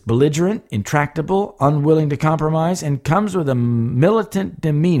unsustainable. It is belligerent, intractable, unwilling to compromise, and comes with a militant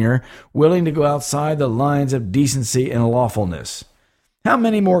demeanor willing to go outside the lines of decency and lawfulness. How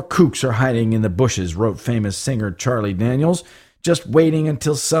many more kooks are hiding in the bushes, wrote famous singer Charlie Daniels, just waiting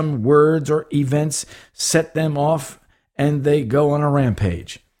until some words or events set them off and they go on a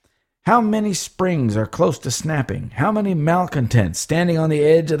rampage. How many springs are close to snapping? How many malcontents standing on the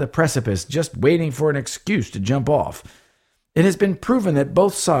edge of the precipice just waiting for an excuse to jump off? It has been proven that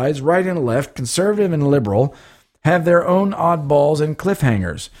both sides, right and left, conservative and liberal, have their own oddballs and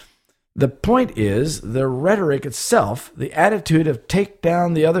cliffhangers. The point is, the rhetoric itself, the attitude of take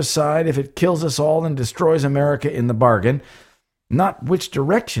down the other side if it kills us all and destroys America in the bargain, not which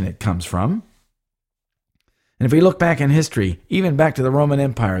direction it comes from. And if we look back in history, even back to the Roman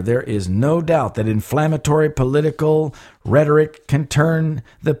Empire, there is no doubt that inflammatory political rhetoric can turn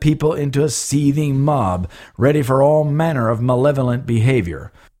the people into a seething mob, ready for all manner of malevolent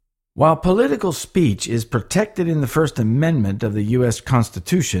behavior. While political speech is protected in the First Amendment of the U.S.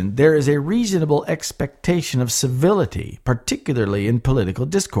 Constitution, there is a reasonable expectation of civility, particularly in political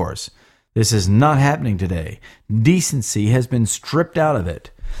discourse. This is not happening today. Decency has been stripped out of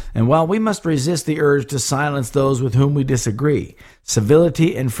it. And while we must resist the urge to silence those with whom we disagree,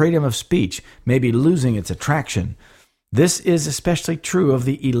 civility and freedom of speech may be losing its attraction. This is especially true of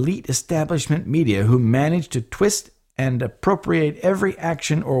the elite establishment media who manage to twist and appropriate every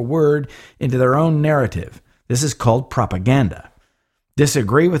action or word into their own narrative. This is called propaganda.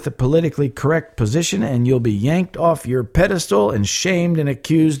 Disagree with the politically correct position and you'll be yanked off your pedestal and shamed and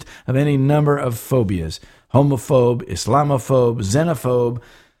accused of any number of phobias. Homophobe, Islamophobe, xenophobe.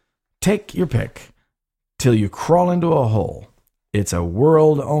 Take your pick till you crawl into a hole. It's a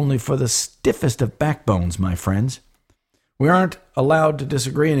world only for the stiffest of backbones, my friends. We aren't allowed to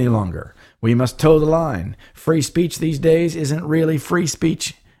disagree any longer. We must toe the line. Free speech these days isn't really free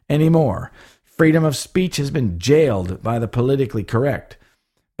speech anymore. Freedom of speech has been jailed by the politically correct.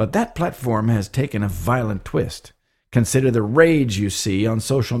 But that platform has taken a violent twist. Consider the rage you see on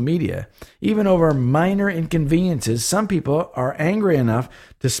social media. Even over minor inconveniences, some people are angry enough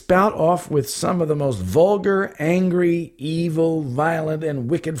to spout off with some of the most vulgar, angry, evil, violent, and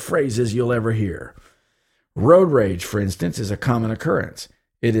wicked phrases you'll ever hear. Road rage, for instance, is a common occurrence.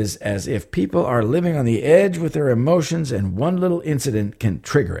 It is as if people are living on the edge with their emotions and one little incident can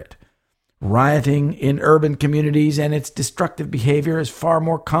trigger it. Rioting in urban communities and its destructive behavior is far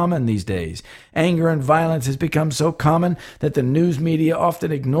more common these days. Anger and violence has become so common that the news media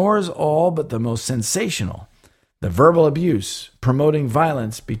often ignores all but the most sensational. The verbal abuse promoting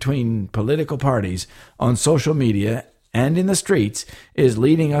violence between political parties on social media and in the streets is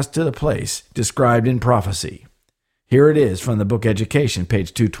leading us to the place described in prophecy. Here it is from the book Education,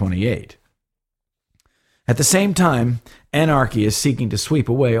 page 228. At the same time, anarchy is seeking to sweep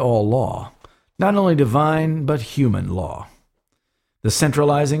away all law, not only divine but human law. The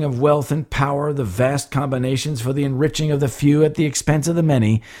centralizing of wealth and power, the vast combinations for the enriching of the few at the expense of the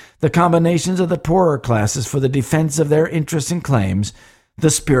many, the combinations of the poorer classes for the defense of their interests and claims, the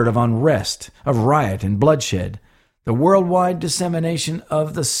spirit of unrest, of riot and bloodshed, the worldwide dissemination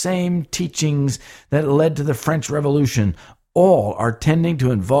of the same teachings that led to the French Revolution, all are tending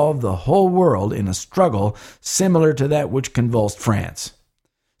to involve the whole world in a struggle similar to that which convulsed France.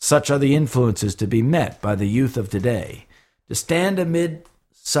 Such are the influences to be met by the youth of today. To stand amid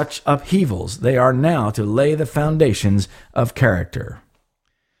such upheavals, they are now to lay the foundations of character.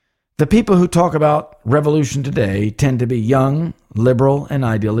 The people who talk about revolution today tend to be young, liberal, and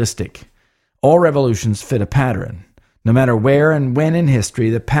idealistic. All revolutions fit a pattern. No matter where and when in history,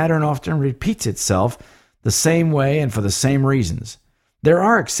 the pattern often repeats itself the same way and for the same reasons. There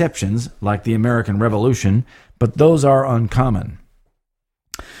are exceptions, like the American Revolution, but those are uncommon.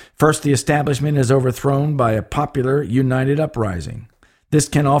 First, the establishment is overthrown by a popular, united uprising. This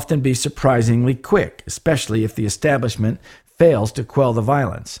can often be surprisingly quick, especially if the establishment fails to quell the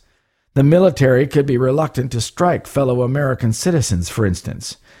violence. The military could be reluctant to strike fellow American citizens, for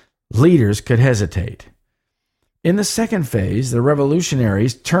instance. Leaders could hesitate. In the second phase, the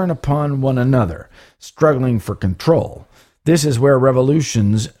revolutionaries turn upon one another, struggling for control. This is where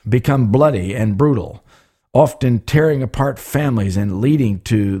revolutions become bloody and brutal, often tearing apart families and leading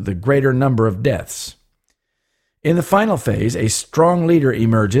to the greater number of deaths. In the final phase, a strong leader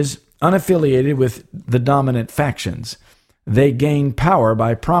emerges, unaffiliated with the dominant factions. They gain power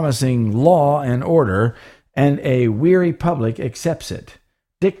by promising law and order, and a weary public accepts it.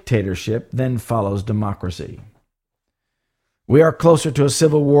 Dictatorship then follows democracy. We are closer to a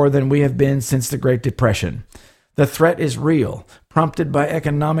civil war than we have been since the Great Depression. The threat is real, prompted by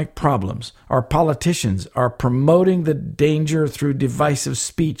economic problems. Our politicians are promoting the danger through divisive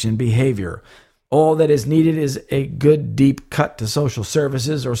speech and behavior. All that is needed is a good deep cut to social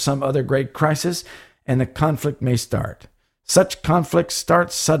services or some other great crisis, and the conflict may start. Such conflicts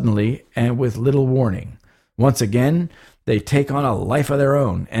start suddenly and with little warning. Once again, they take on a life of their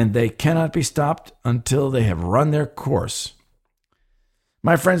own, and they cannot be stopped until they have run their course.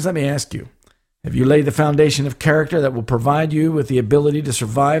 My friends, let me ask you, have you laid the foundation of character that will provide you with the ability to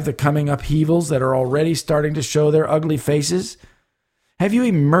survive the coming upheavals that are already starting to show their ugly faces? Have you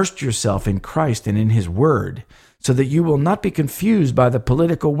immersed yourself in Christ and in His Word so that you will not be confused by the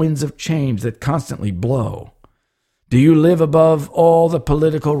political winds of change that constantly blow? Do you live above all the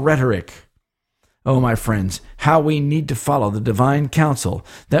political rhetoric? Oh, my friends, how we need to follow the divine counsel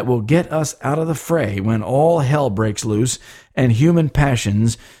that will get us out of the fray when all hell breaks loose and human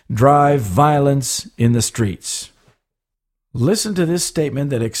passions drive violence in the streets. Listen to this statement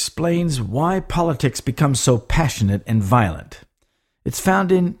that explains why politics becomes so passionate and violent. It's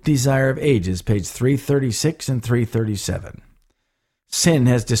found in Desire of Ages, page 336 and 337. Sin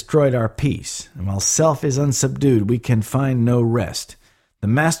has destroyed our peace, and while self is unsubdued, we can find no rest. The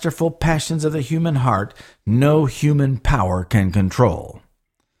masterful passions of the human heart, no human power can control.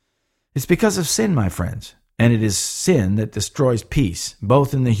 It's because of sin, my friends, and it is sin that destroys peace,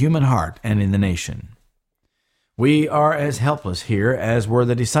 both in the human heart and in the nation. We are as helpless here as were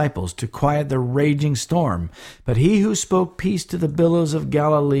the disciples to quiet the raging storm, but He who spoke peace to the billows of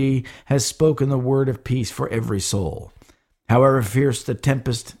Galilee has spoken the word of peace for every soul. However fierce the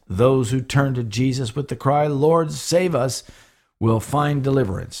tempest, those who turn to Jesus with the cry, "Lord, save us," will find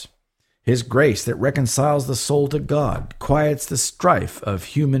deliverance. His grace that reconciles the soul to God quiets the strife of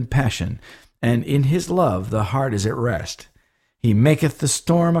human passion, and in His love the heart is at rest. He maketh the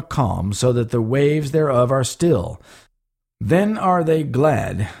storm a calm, so that the waves thereof are still. Then are they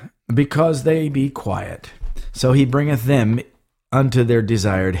glad, because they be quiet. So He bringeth them unto their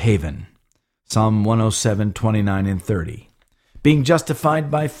desired haven. Psalm 107, 29 and 30. Being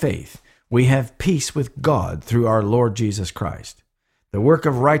justified by faith, we have peace with God through our Lord Jesus Christ. The work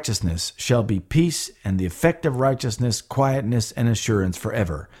of righteousness shall be peace, and the effect of righteousness, quietness, and assurance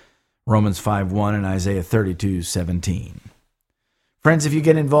forever. Romans 5:1 and Isaiah 32:17. Friends, if you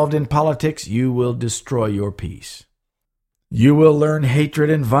get involved in politics, you will destroy your peace. You will learn hatred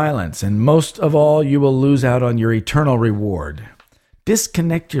and violence, and most of all, you will lose out on your eternal reward.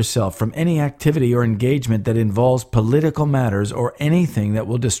 Disconnect yourself from any activity or engagement that involves political matters or anything that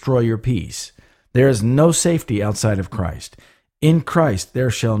will destroy your peace. There is no safety outside of Christ. In Christ there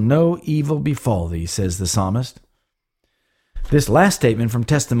shall no evil befall thee, says the psalmist. This last statement from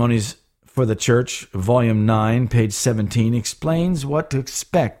Testimonies for the Church, Volume 9, page 17, explains what to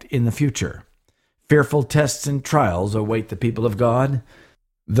expect in the future. Fearful tests and trials await the people of God.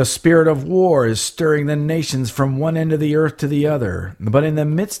 The spirit of war is stirring the nations from one end of the earth to the other. But in the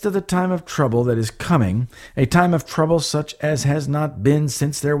midst of the time of trouble that is coming, a time of trouble such as has not been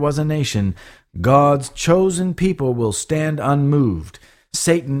since there was a nation, God's chosen people will stand unmoved.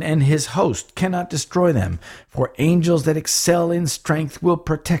 Satan and his host cannot destroy them, for angels that excel in strength will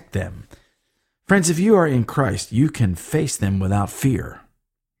protect them. Friends, if you are in Christ, you can face them without fear.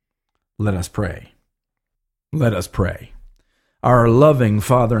 Let us pray. Let us pray. Our loving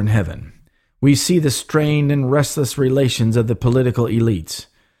Father in heaven, we see the strained and restless relations of the political elites.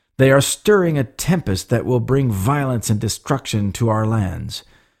 They are stirring a tempest that will bring violence and destruction to our lands.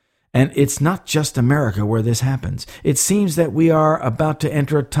 And it's not just America where this happens. It seems that we are about to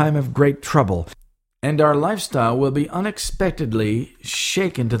enter a time of great trouble, and our lifestyle will be unexpectedly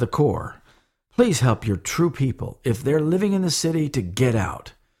shaken to the core. Please help your true people, if they're living in the city, to get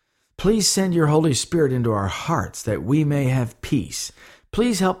out. Please send your Holy Spirit into our hearts that we may have peace.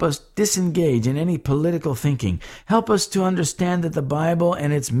 Please help us disengage in any political thinking. Help us to understand that the Bible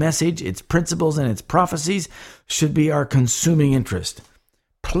and its message, its principles and its prophecies should be our consuming interest.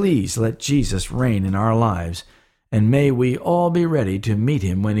 Please let Jesus reign in our lives, and may we all be ready to meet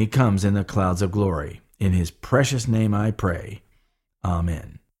Him when He comes in the clouds of glory. In His precious name I pray.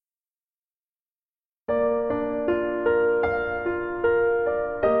 Amen.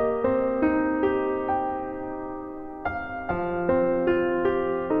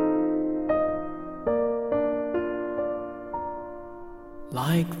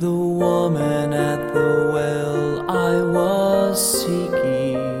 Like the woman at the well, I was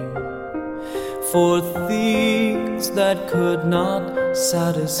seeking for things that could not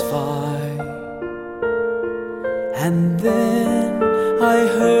satisfy. And then I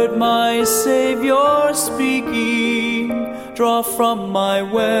heard my Savior speaking, "Draw from my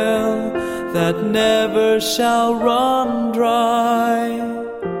well that never shall run dry.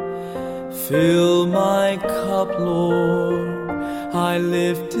 Fill my cup, Lord, I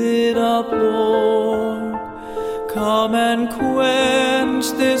lift it up, Lord. Come and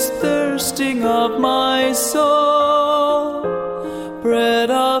quench this thirsting of my soul. Bread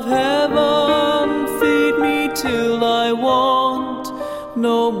of heaven, feed me till I want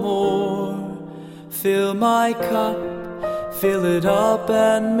no more. Fill my cup, fill it up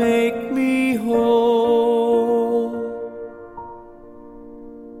and make me whole.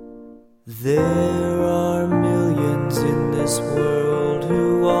 There are millions in this world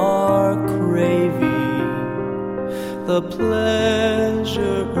who are craving the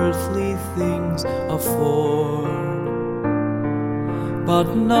pleasure earthly things afford,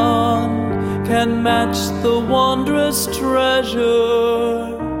 but none can match the wondrous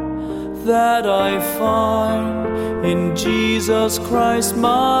treasure that I find in Jesus Christ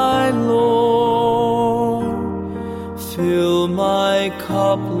my Lord. Fill my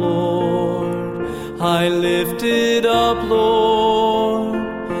cup, Lord, I lift it up, Lord.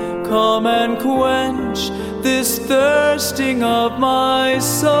 Come and quench this thirsting of my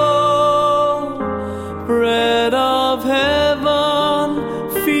soul. Bread of heaven,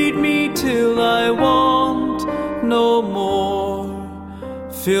 feed me till I want no more.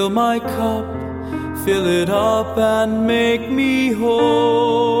 Fill my cup, fill it up and make me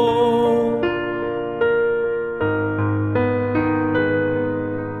whole.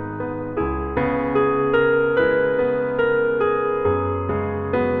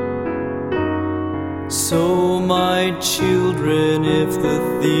 So my children, if the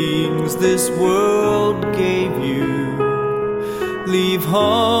things this world gave you leave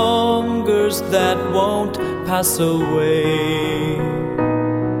hungers that won't pass away,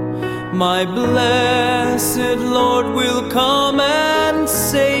 my blessed Lord will come and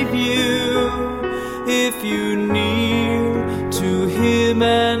save you if you kneel to Him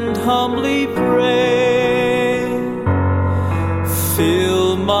and humbly pray.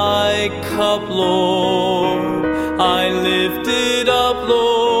 Fill my cup, Lord, I lift it up,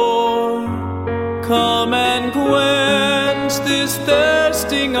 Lord. Come and quench this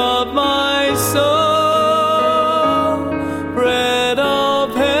thirsting of my soul. Bread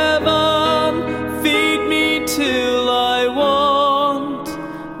of heaven, feed me till I want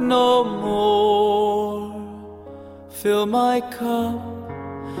no more. Fill my cup,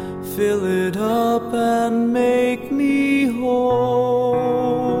 fill it up and make me whole.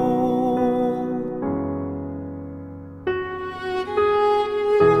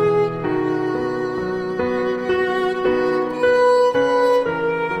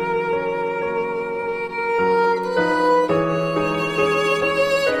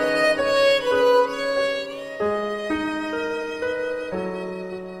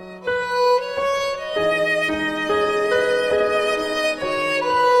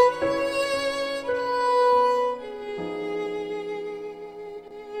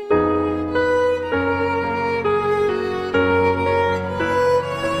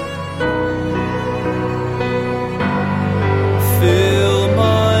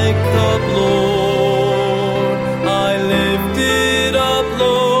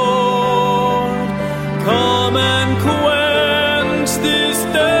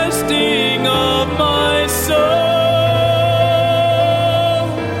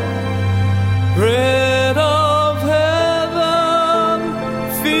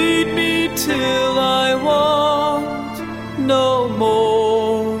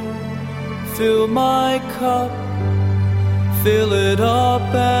 Fill my cup, fill it up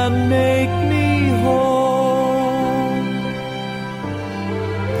and make me whole.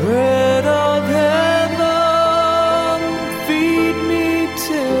 Bread of heaven, feed me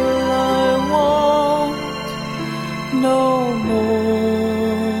till I want no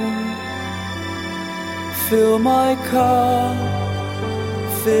more. Fill my cup,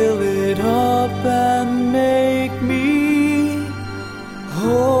 fill it up and make me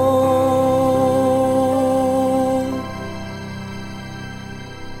whole.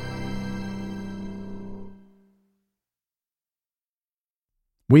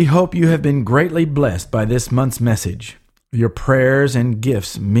 We hope you have been greatly blessed by this month's message. Your prayers and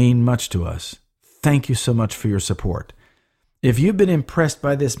gifts mean much to us. Thank you so much for your support. If you've been impressed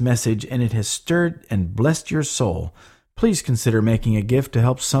by this message and it has stirred and blessed your soul, please consider making a gift to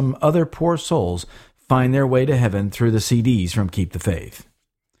help some other poor souls find their way to heaven through the CDs from Keep the Faith.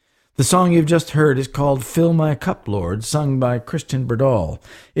 The song you've just heard is called Fill My Cup, Lord, sung by Christian Berdahl.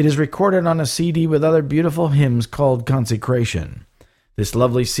 It is recorded on a CD with other beautiful hymns called Consecration. This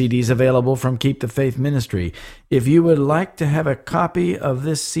lovely CD is available from Keep the Faith Ministry. If you would like to have a copy of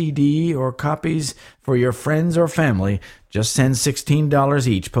this CD or copies for your friends or family, just send $16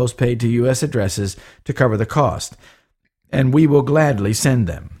 each postpaid to U.S. addresses to cover the cost, and we will gladly send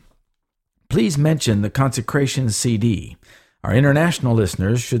them. Please mention the Consecration CD. Our international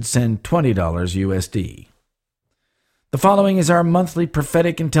listeners should send $20 USD. The following is our monthly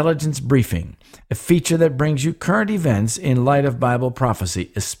Prophetic Intelligence Briefing, a feature that brings you current events in light of Bible prophecy,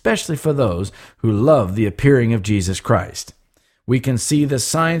 especially for those who love the appearing of Jesus Christ. We can see the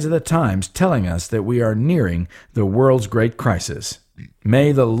signs of the times telling us that we are nearing the world's great crisis.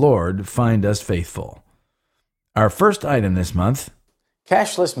 May the Lord find us faithful. Our first item this month: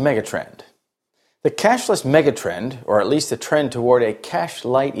 cashless megatrend. The cashless megatrend, or at least the trend toward a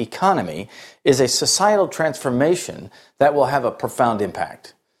cash-light economy, is a societal transformation that will have a profound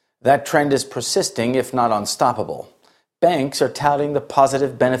impact. That trend is persisting, if not unstoppable. Banks are touting the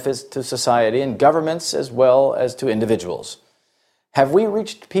positive benefits to society and governments as well as to individuals. Have we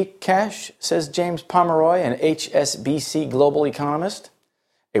reached peak cash, says James Pomeroy, an HSBC global economist?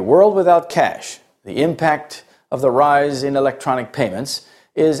 A world without cash, the impact of the rise in electronic payments,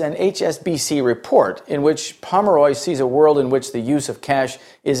 is an HSBC report in which Pomeroy sees a world in which the use of cash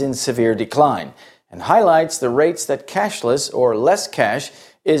is in severe decline and highlights the rates that cashless or less cash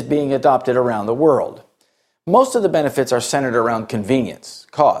is being adopted around the world. Most of the benefits are centered around convenience,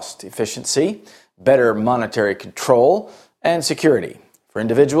 cost, efficiency, better monetary control, and security. For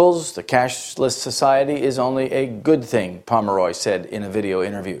individuals, the cashless society is only a good thing, Pomeroy said in a video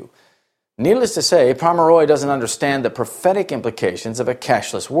interview. Needless to say, Pomeroy doesn't understand the prophetic implications of a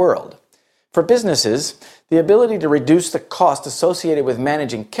cashless world. For businesses, the ability to reduce the cost associated with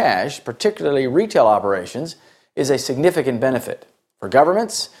managing cash, particularly retail operations, is a significant benefit. For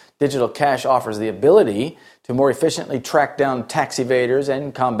governments, digital cash offers the ability to more efficiently track down tax evaders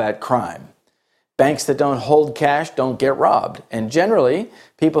and combat crime. Banks that don't hold cash don't get robbed, and generally,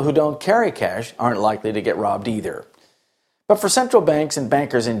 people who don't carry cash aren't likely to get robbed either. But for central banks and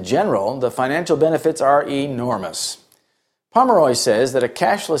bankers in general, the financial benefits are enormous. Pomeroy says that a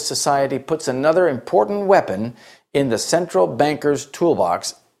cashless society puts another important weapon in the central banker's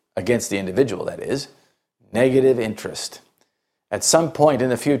toolbox, against the individual that is, negative interest. At some point in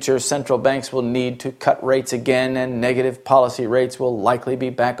the future, central banks will need to cut rates again, and negative policy rates will likely be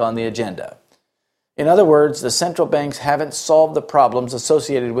back on the agenda. In other words, the central banks haven't solved the problems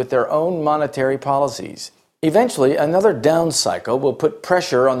associated with their own monetary policies. Eventually, another down cycle will put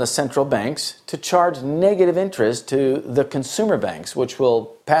pressure on the central banks to charge negative interest to the consumer banks, which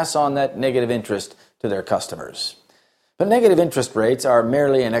will pass on that negative interest to their customers. But negative interest rates are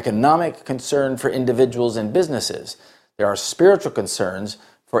merely an economic concern for individuals and businesses. There are spiritual concerns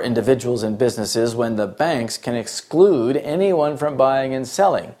for individuals and businesses when the banks can exclude anyone from buying and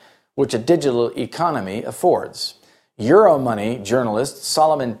selling, which a digital economy affords. Euromoney journalist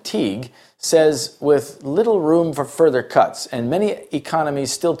Solomon Teague says with little room for further cuts and many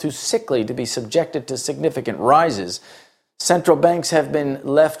economies still too sickly to be subjected to significant rises, central banks have been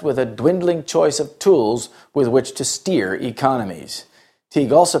left with a dwindling choice of tools with which to steer economies.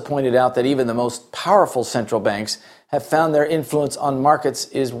 Teague also pointed out that even the most powerful central banks have found their influence on markets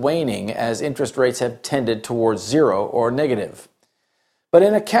is waning as interest rates have tended towards zero or negative. But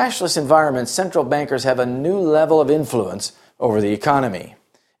in a cashless environment, central bankers have a new level of influence over the economy.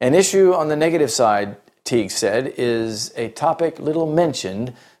 An issue on the negative side, Teague said, is a topic little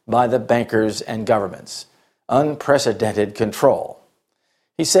mentioned by the bankers and governments: unprecedented control.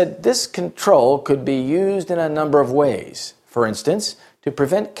 He said this control could be used in a number of ways. For instance, to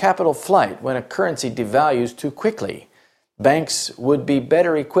prevent capital flight when a currency devalues too quickly. Banks would be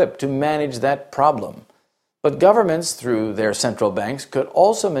better equipped to manage that problem. But governments, through their central banks, could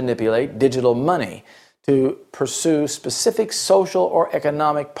also manipulate digital money to pursue specific social or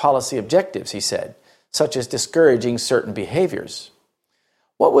economic policy objectives, he said, such as discouraging certain behaviors.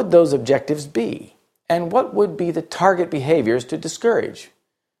 What would those objectives be? And what would be the target behaviors to discourage?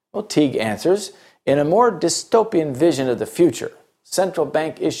 Well, Teague answers, in a more dystopian vision of the future, central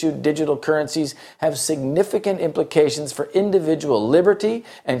bank-issued digital currencies have significant implications for individual liberty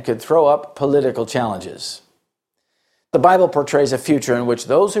and could throw up political challenges. The Bible portrays a future in which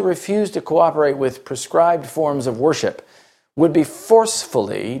those who refuse to cooperate with prescribed forms of worship would be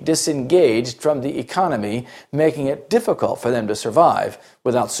forcefully disengaged from the economy, making it difficult for them to survive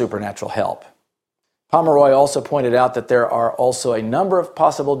without supernatural help. Pomeroy also pointed out that there are also a number of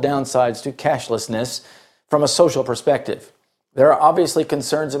possible downsides to cashlessness from a social perspective. There are obviously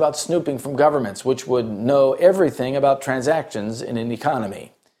concerns about snooping from governments, which would know everything about transactions in an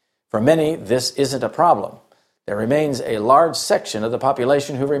economy. For many, this isn't a problem. There remains a large section of the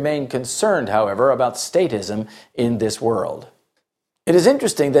population who remain concerned, however, about statism in this world. It is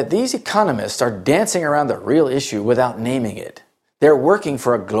interesting that these economists are dancing around the real issue without naming it. They're working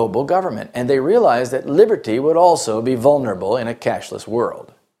for a global government, and they realize that liberty would also be vulnerable in a cashless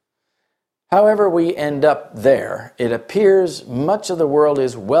world. However we end up there, it appears much of the world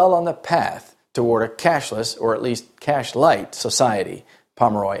is well on the path toward a cashless, or at least cash-light, society,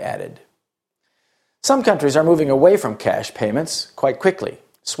 Pomeroy added. Some countries are moving away from cash payments quite quickly.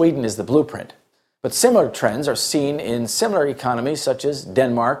 Sweden is the blueprint. But similar trends are seen in similar economies such as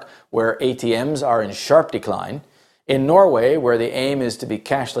Denmark, where ATMs are in sharp decline, in Norway, where the aim is to be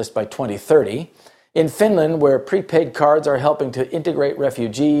cashless by 2030, in Finland, where prepaid cards are helping to integrate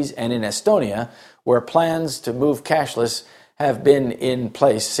refugees, and in Estonia, where plans to move cashless have been in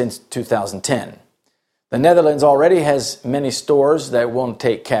place since 2010. The Netherlands already has many stores that won't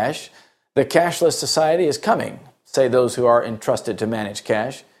take cash. The cashless society is coming, say those who are entrusted to manage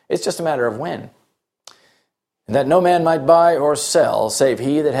cash. It's just a matter of when. And that no man might buy or sell save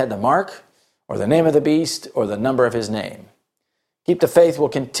he that had the mark, or the name of the beast, or the number of his name. Keep the Faith will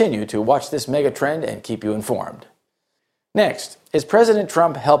continue to watch this megatrend and keep you informed. Next, is President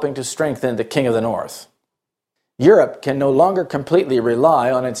Trump helping to strengthen the King of the North? Europe can no longer completely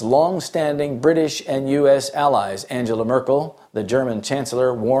rely on its long-standing British and U.S. allies, Angela Merkel, the German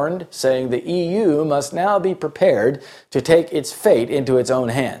Chancellor, warned, saying the EU must now be prepared to take its fate into its own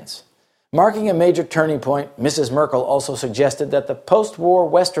hands. Marking a major turning point, Mrs. Merkel also suggested that the post-war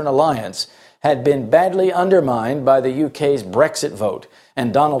Western alliance had been badly undermined by the UK's Brexit vote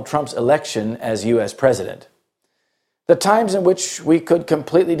and Donald Trump's election as U.S. president. The times in which we could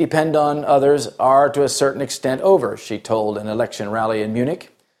completely depend on others are to a certain extent over, she told an election rally in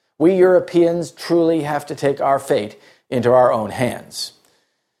Munich. We Europeans truly have to take our fate into our own hands.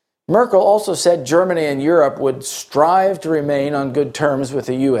 Merkel also said Germany and Europe would strive to remain on good terms with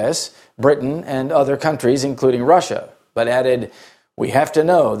the U.S., Britain, and other countries, including Russia, but added, "We have to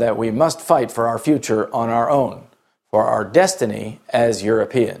know that we must fight for our future on our own, for our destiny as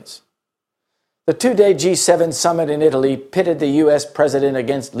Europeans." The two-day G7 summit in Italy pitted the U.S. president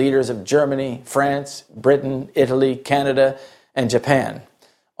against leaders of Germany, France, Britain, Italy, Canada, and Japan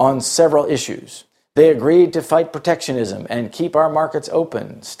on several issues. They agreed to fight protectionism and keep our markets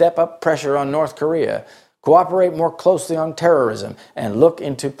open, step up pressure on North Korea, cooperate more closely on terrorism, and look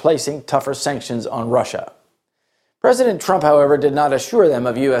into placing tougher sanctions on Russia. President Trump, however, did not assure them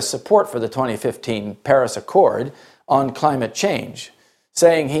of U.S. support for the 2015 Paris Accord on climate change,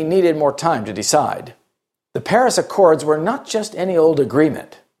 saying he needed more time to decide. The Paris Accords were not just any old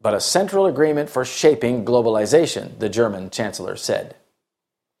agreement, but a central agreement for shaping globalization, the German chancellor said.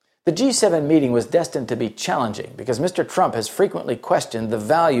 The G7 meeting was destined to be challenging because Mr. Trump has frequently questioned the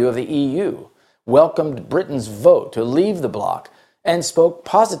value of the EU, welcomed Britain's vote to leave the bloc, and spoke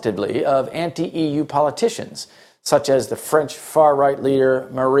positively of anti-EU politicians, such as the French far-right leader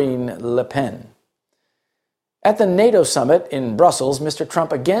Marine Le Pen. At the NATO summit in Brussels, Mr.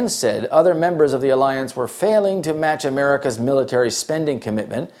 Trump again said other members of the alliance were failing to match America's military spending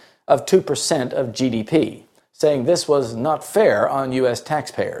commitment of 2% of GDP, saying this was not fair on U.S.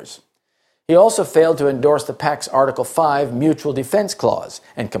 taxpayers. He also failed to endorse the pact's Article 5 mutual defense clause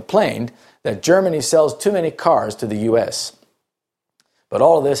and complained that Germany sells too many cars to the U.S. But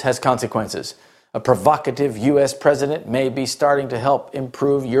all of this has consequences. A provocative U.S. president may be starting to help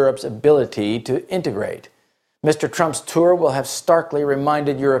improve Europe's ability to integrate. Mr. Trump's tour will have starkly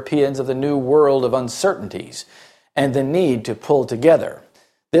reminded Europeans of the new world of uncertainties and the need to pull together.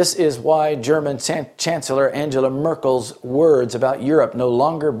 This is why German Chancellor Angela Merkel's words about Europe no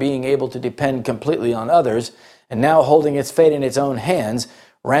longer being able to depend completely on others and now holding its fate in its own hands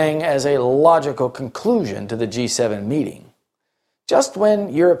rang as a logical conclusion to the G7 meeting. Just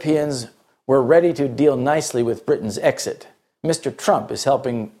when Europeans were ready to deal nicely with Britain's exit, Mr. Trump is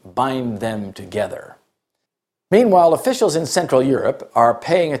helping bind them together. Meanwhile, officials in Central Europe are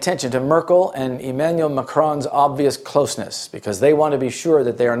paying attention to Merkel and Emmanuel Macron's obvious closeness because they want to be sure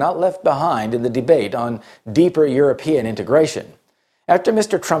that they are not left behind in the debate on deeper European integration. After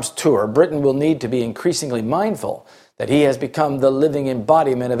Mr. Trump's tour, Britain will need to be increasingly mindful that he has become the living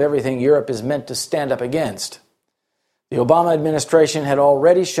embodiment of everything Europe is meant to stand up against. The Obama administration had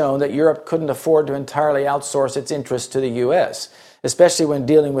already shown that Europe couldn't afford to entirely outsource its interests to the U.S., especially when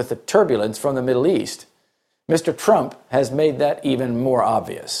dealing with the turbulence from the Middle East. Mr. Trump has made that even more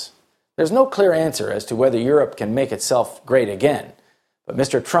obvious. There's no clear answer as to whether Europe can make itself great again, but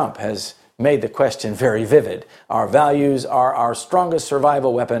Mr. Trump has made the question very vivid. Our values are our strongest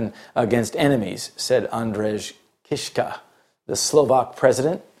survival weapon against enemies, said Andrzej Kiska, the Slovak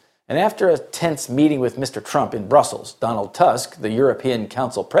president. And after a tense meeting with Mr. Trump in Brussels, Donald Tusk, the European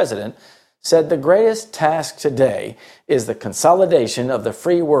Council president, said the greatest task today is the consolidation of the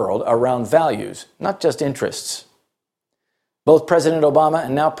free world around values, not just interests. Both President Obama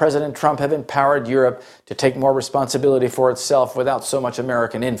and now President Trump have empowered Europe to take more responsibility for itself without so much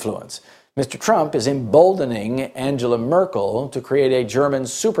American influence. Mr. Trump is emboldening Angela Merkel to create a German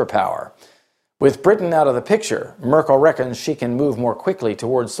superpower. With Britain out of the picture, Merkel reckons she can move more quickly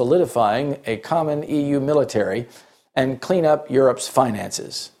towards solidifying a common EU military and clean up Europe's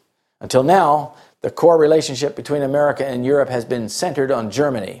finances. Until now, The core relationship between America and Europe has been centered on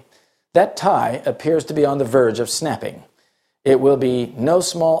Germany. That tie appears to be on the verge of snapping. It will be no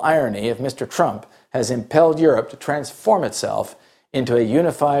small irony if Mr. Trump has impelled Europe to transform itself into a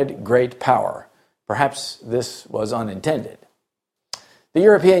unified great power. Perhaps this was unintended. The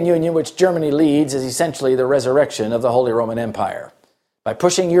European Union, which Germany leads, is essentially the resurrection of the Holy Roman Empire. By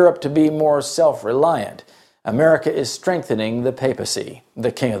pushing Europe to be more self-reliant, America is strengthening the papacy,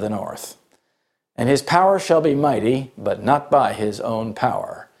 the King of the North. And his power shall be mighty, but not by his own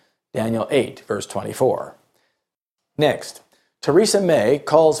power. Daniel 8, verse 24. Next, Theresa May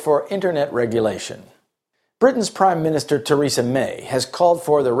calls for internet regulation. Britain's Prime Minister Theresa May has called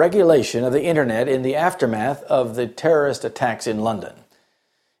for the regulation of the internet in the aftermath of the terrorist attacks in London.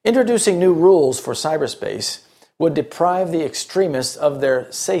 Introducing new rules for cyberspace would deprive the extremists of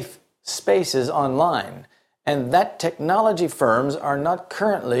their safe spaces online, and that technology firms are not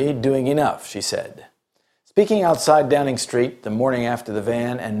currently doing enough, she said. Speaking outside Downing Street the morning after the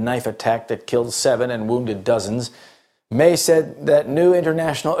van and knife attack that killed 7 and wounded dozens, May said that new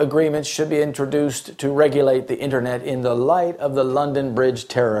international agreements should be introduced to regulate the internet in the light of the London Bridge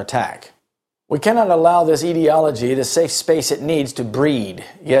terror attack. We cannot allow this ideology the safe space it needs to breed,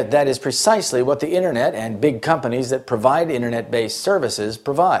 yet that is precisely what the internet and big companies that provide internet-based services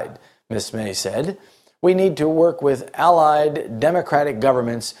provide, Ms. May said. We need to work with allied democratic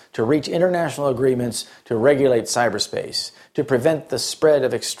governments to reach international agreements to regulate cyberspace, to prevent the spread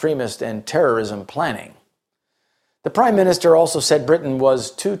of extremist and terrorism planning. The Prime Minister also said Britain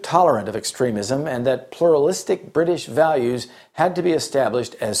was too tolerant of extremism and that pluralistic British values had to be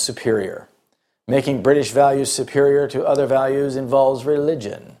established as superior. Making British values superior to other values involves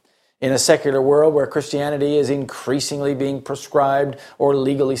religion. In a secular world where Christianity is increasingly being proscribed or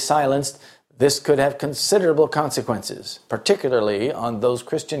legally silenced, this could have considerable consequences, particularly on those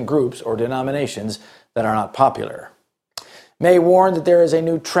Christian groups or denominations that are not popular. May warned that there is a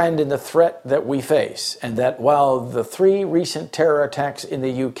new trend in the threat that we face, and that while the 3 recent terror attacks in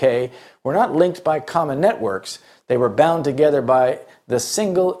the UK were not linked by common networks, they were bound together by the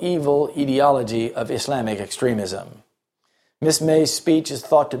single evil ideology of Islamic extremism. Ms. May's speech is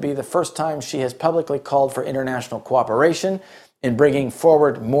thought to be the first time she has publicly called for international cooperation in bringing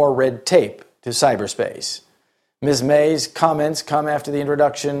forward more red tape to cyberspace. Ms. May's comments come after the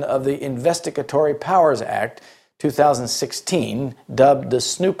introduction of the Investigatory Powers Act 2016, dubbed the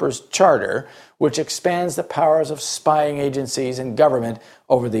Snoopers Charter, which expands the powers of spying agencies and government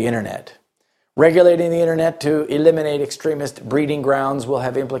over the internet. Regulating the internet to eliminate extremist breeding grounds will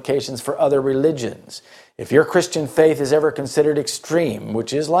have implications for other religions. If your Christian faith is ever considered extreme,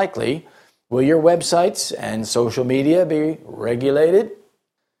 which is likely, will your websites and social media be regulated?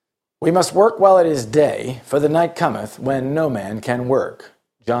 We must work while it is day, for the night cometh when no man can work.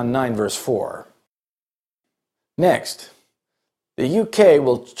 John 9, verse 4. Next, the UK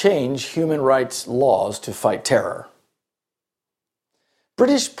will change human rights laws to fight terror.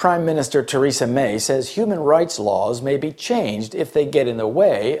 British Prime Minister Theresa May says human rights laws may be changed if they get in the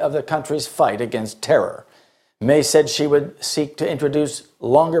way of the country's fight against terror. May said she would seek to introduce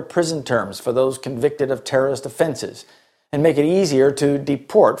longer prison terms for those convicted of terrorist offenses and make it easier to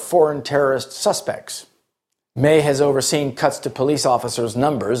deport foreign terrorist suspects. May has overseen cuts to police officers'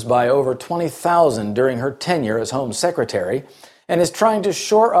 numbers by over 20,000 during her tenure as Home Secretary and is trying to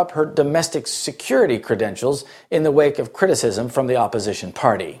shore up her domestic security credentials in the wake of criticism from the opposition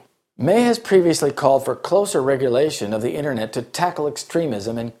party. May has previously called for closer regulation of the internet to tackle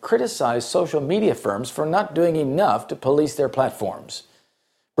extremism and criticized social media firms for not doing enough to police their platforms.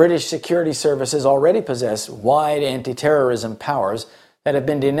 British security services already possess wide anti-terrorism powers that have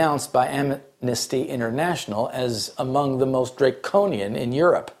been denounced by Amnesty International as among the most draconian in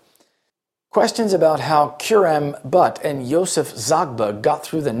Europe. Questions about how Khurram Butt and Yosef Zagba got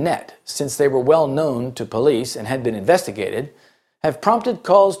through the net, since they were well known to police and had been investigated, have prompted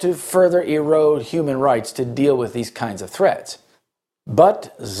calls to further erode human rights to deal with these kinds of threats.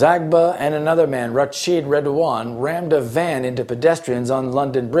 Butt, Zagba, and another man, Rashid Redouane, rammed a van into pedestrians on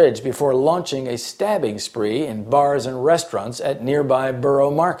London Bridge before launching a stabbing spree in bars and restaurants at nearby Borough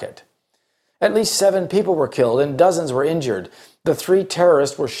Market. At least 7 people were killed and dozens were injured. The 3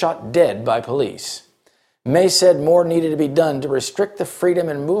 terrorists were shot dead by police. May said more needed to be done to restrict the freedom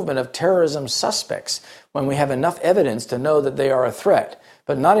and movement of terrorism suspects when we have enough evidence to know that they are a threat,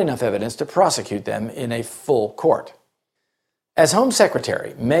 but not enough evidence to prosecute them in a full court. As Home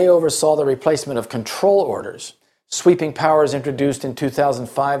Secretary, May oversaw the replacement of control orders, sweeping powers introduced in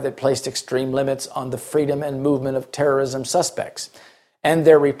 2005 that placed extreme limits on the freedom and movement of terrorism suspects, and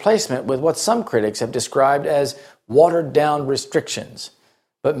their replacement with what some critics have described as watered-down restrictions.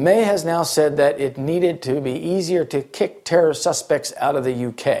 But May has now said that it needed to be easier to kick terror suspects out of the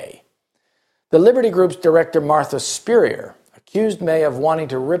UK. The Liberty Group's director Martha Spurrier accused May of wanting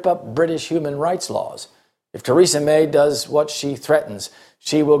to rip up British human rights laws. If Theresa May does what she threatens,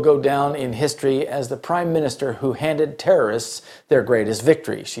 she will go down in history as the Prime Minister who handed terrorists their greatest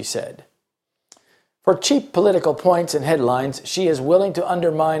victory, she said. For cheap political points and headlines, she is willing to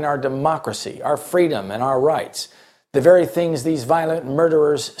undermine our democracy, our freedom, and our rights, the very things these violent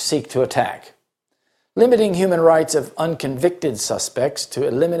murderers seek to attack. Limiting human rights of unconvicted suspects to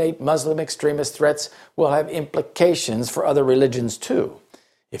eliminate Muslim extremist threats will have implications for other religions too.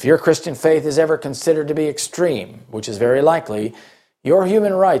 If your Christian faith is ever considered to be extreme, which is very likely, your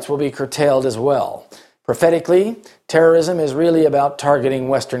human rights will be curtailed as well. Prophetically, terrorism is really about targeting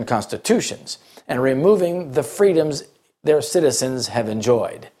Western constitutions and removing the freedoms their citizens have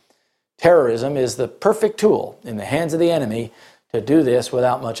enjoyed. Terrorism is the perfect tool in the hands of the enemy to do this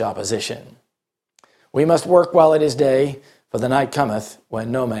without much opposition. We must work while it is day, for the night cometh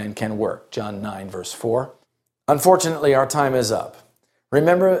when no man can work. John 9, verse 4. Unfortunately, our time is up.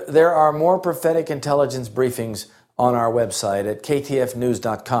 Remember, there are more prophetic intelligence briefings on our website at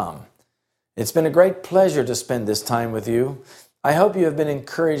ktfnews.com. It's been a great pleasure to spend this time with you. I hope you have been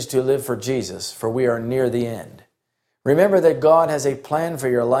encouraged to live for Jesus, for we are near the end. Remember that God has a plan for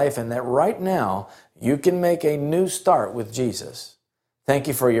your life and that right now you can make a new start with Jesus. Thank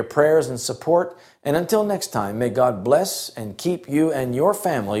you for your prayers and support, and until next time, may God bless and keep you and your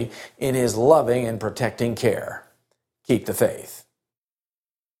family in His loving and protecting care. Keep the faith.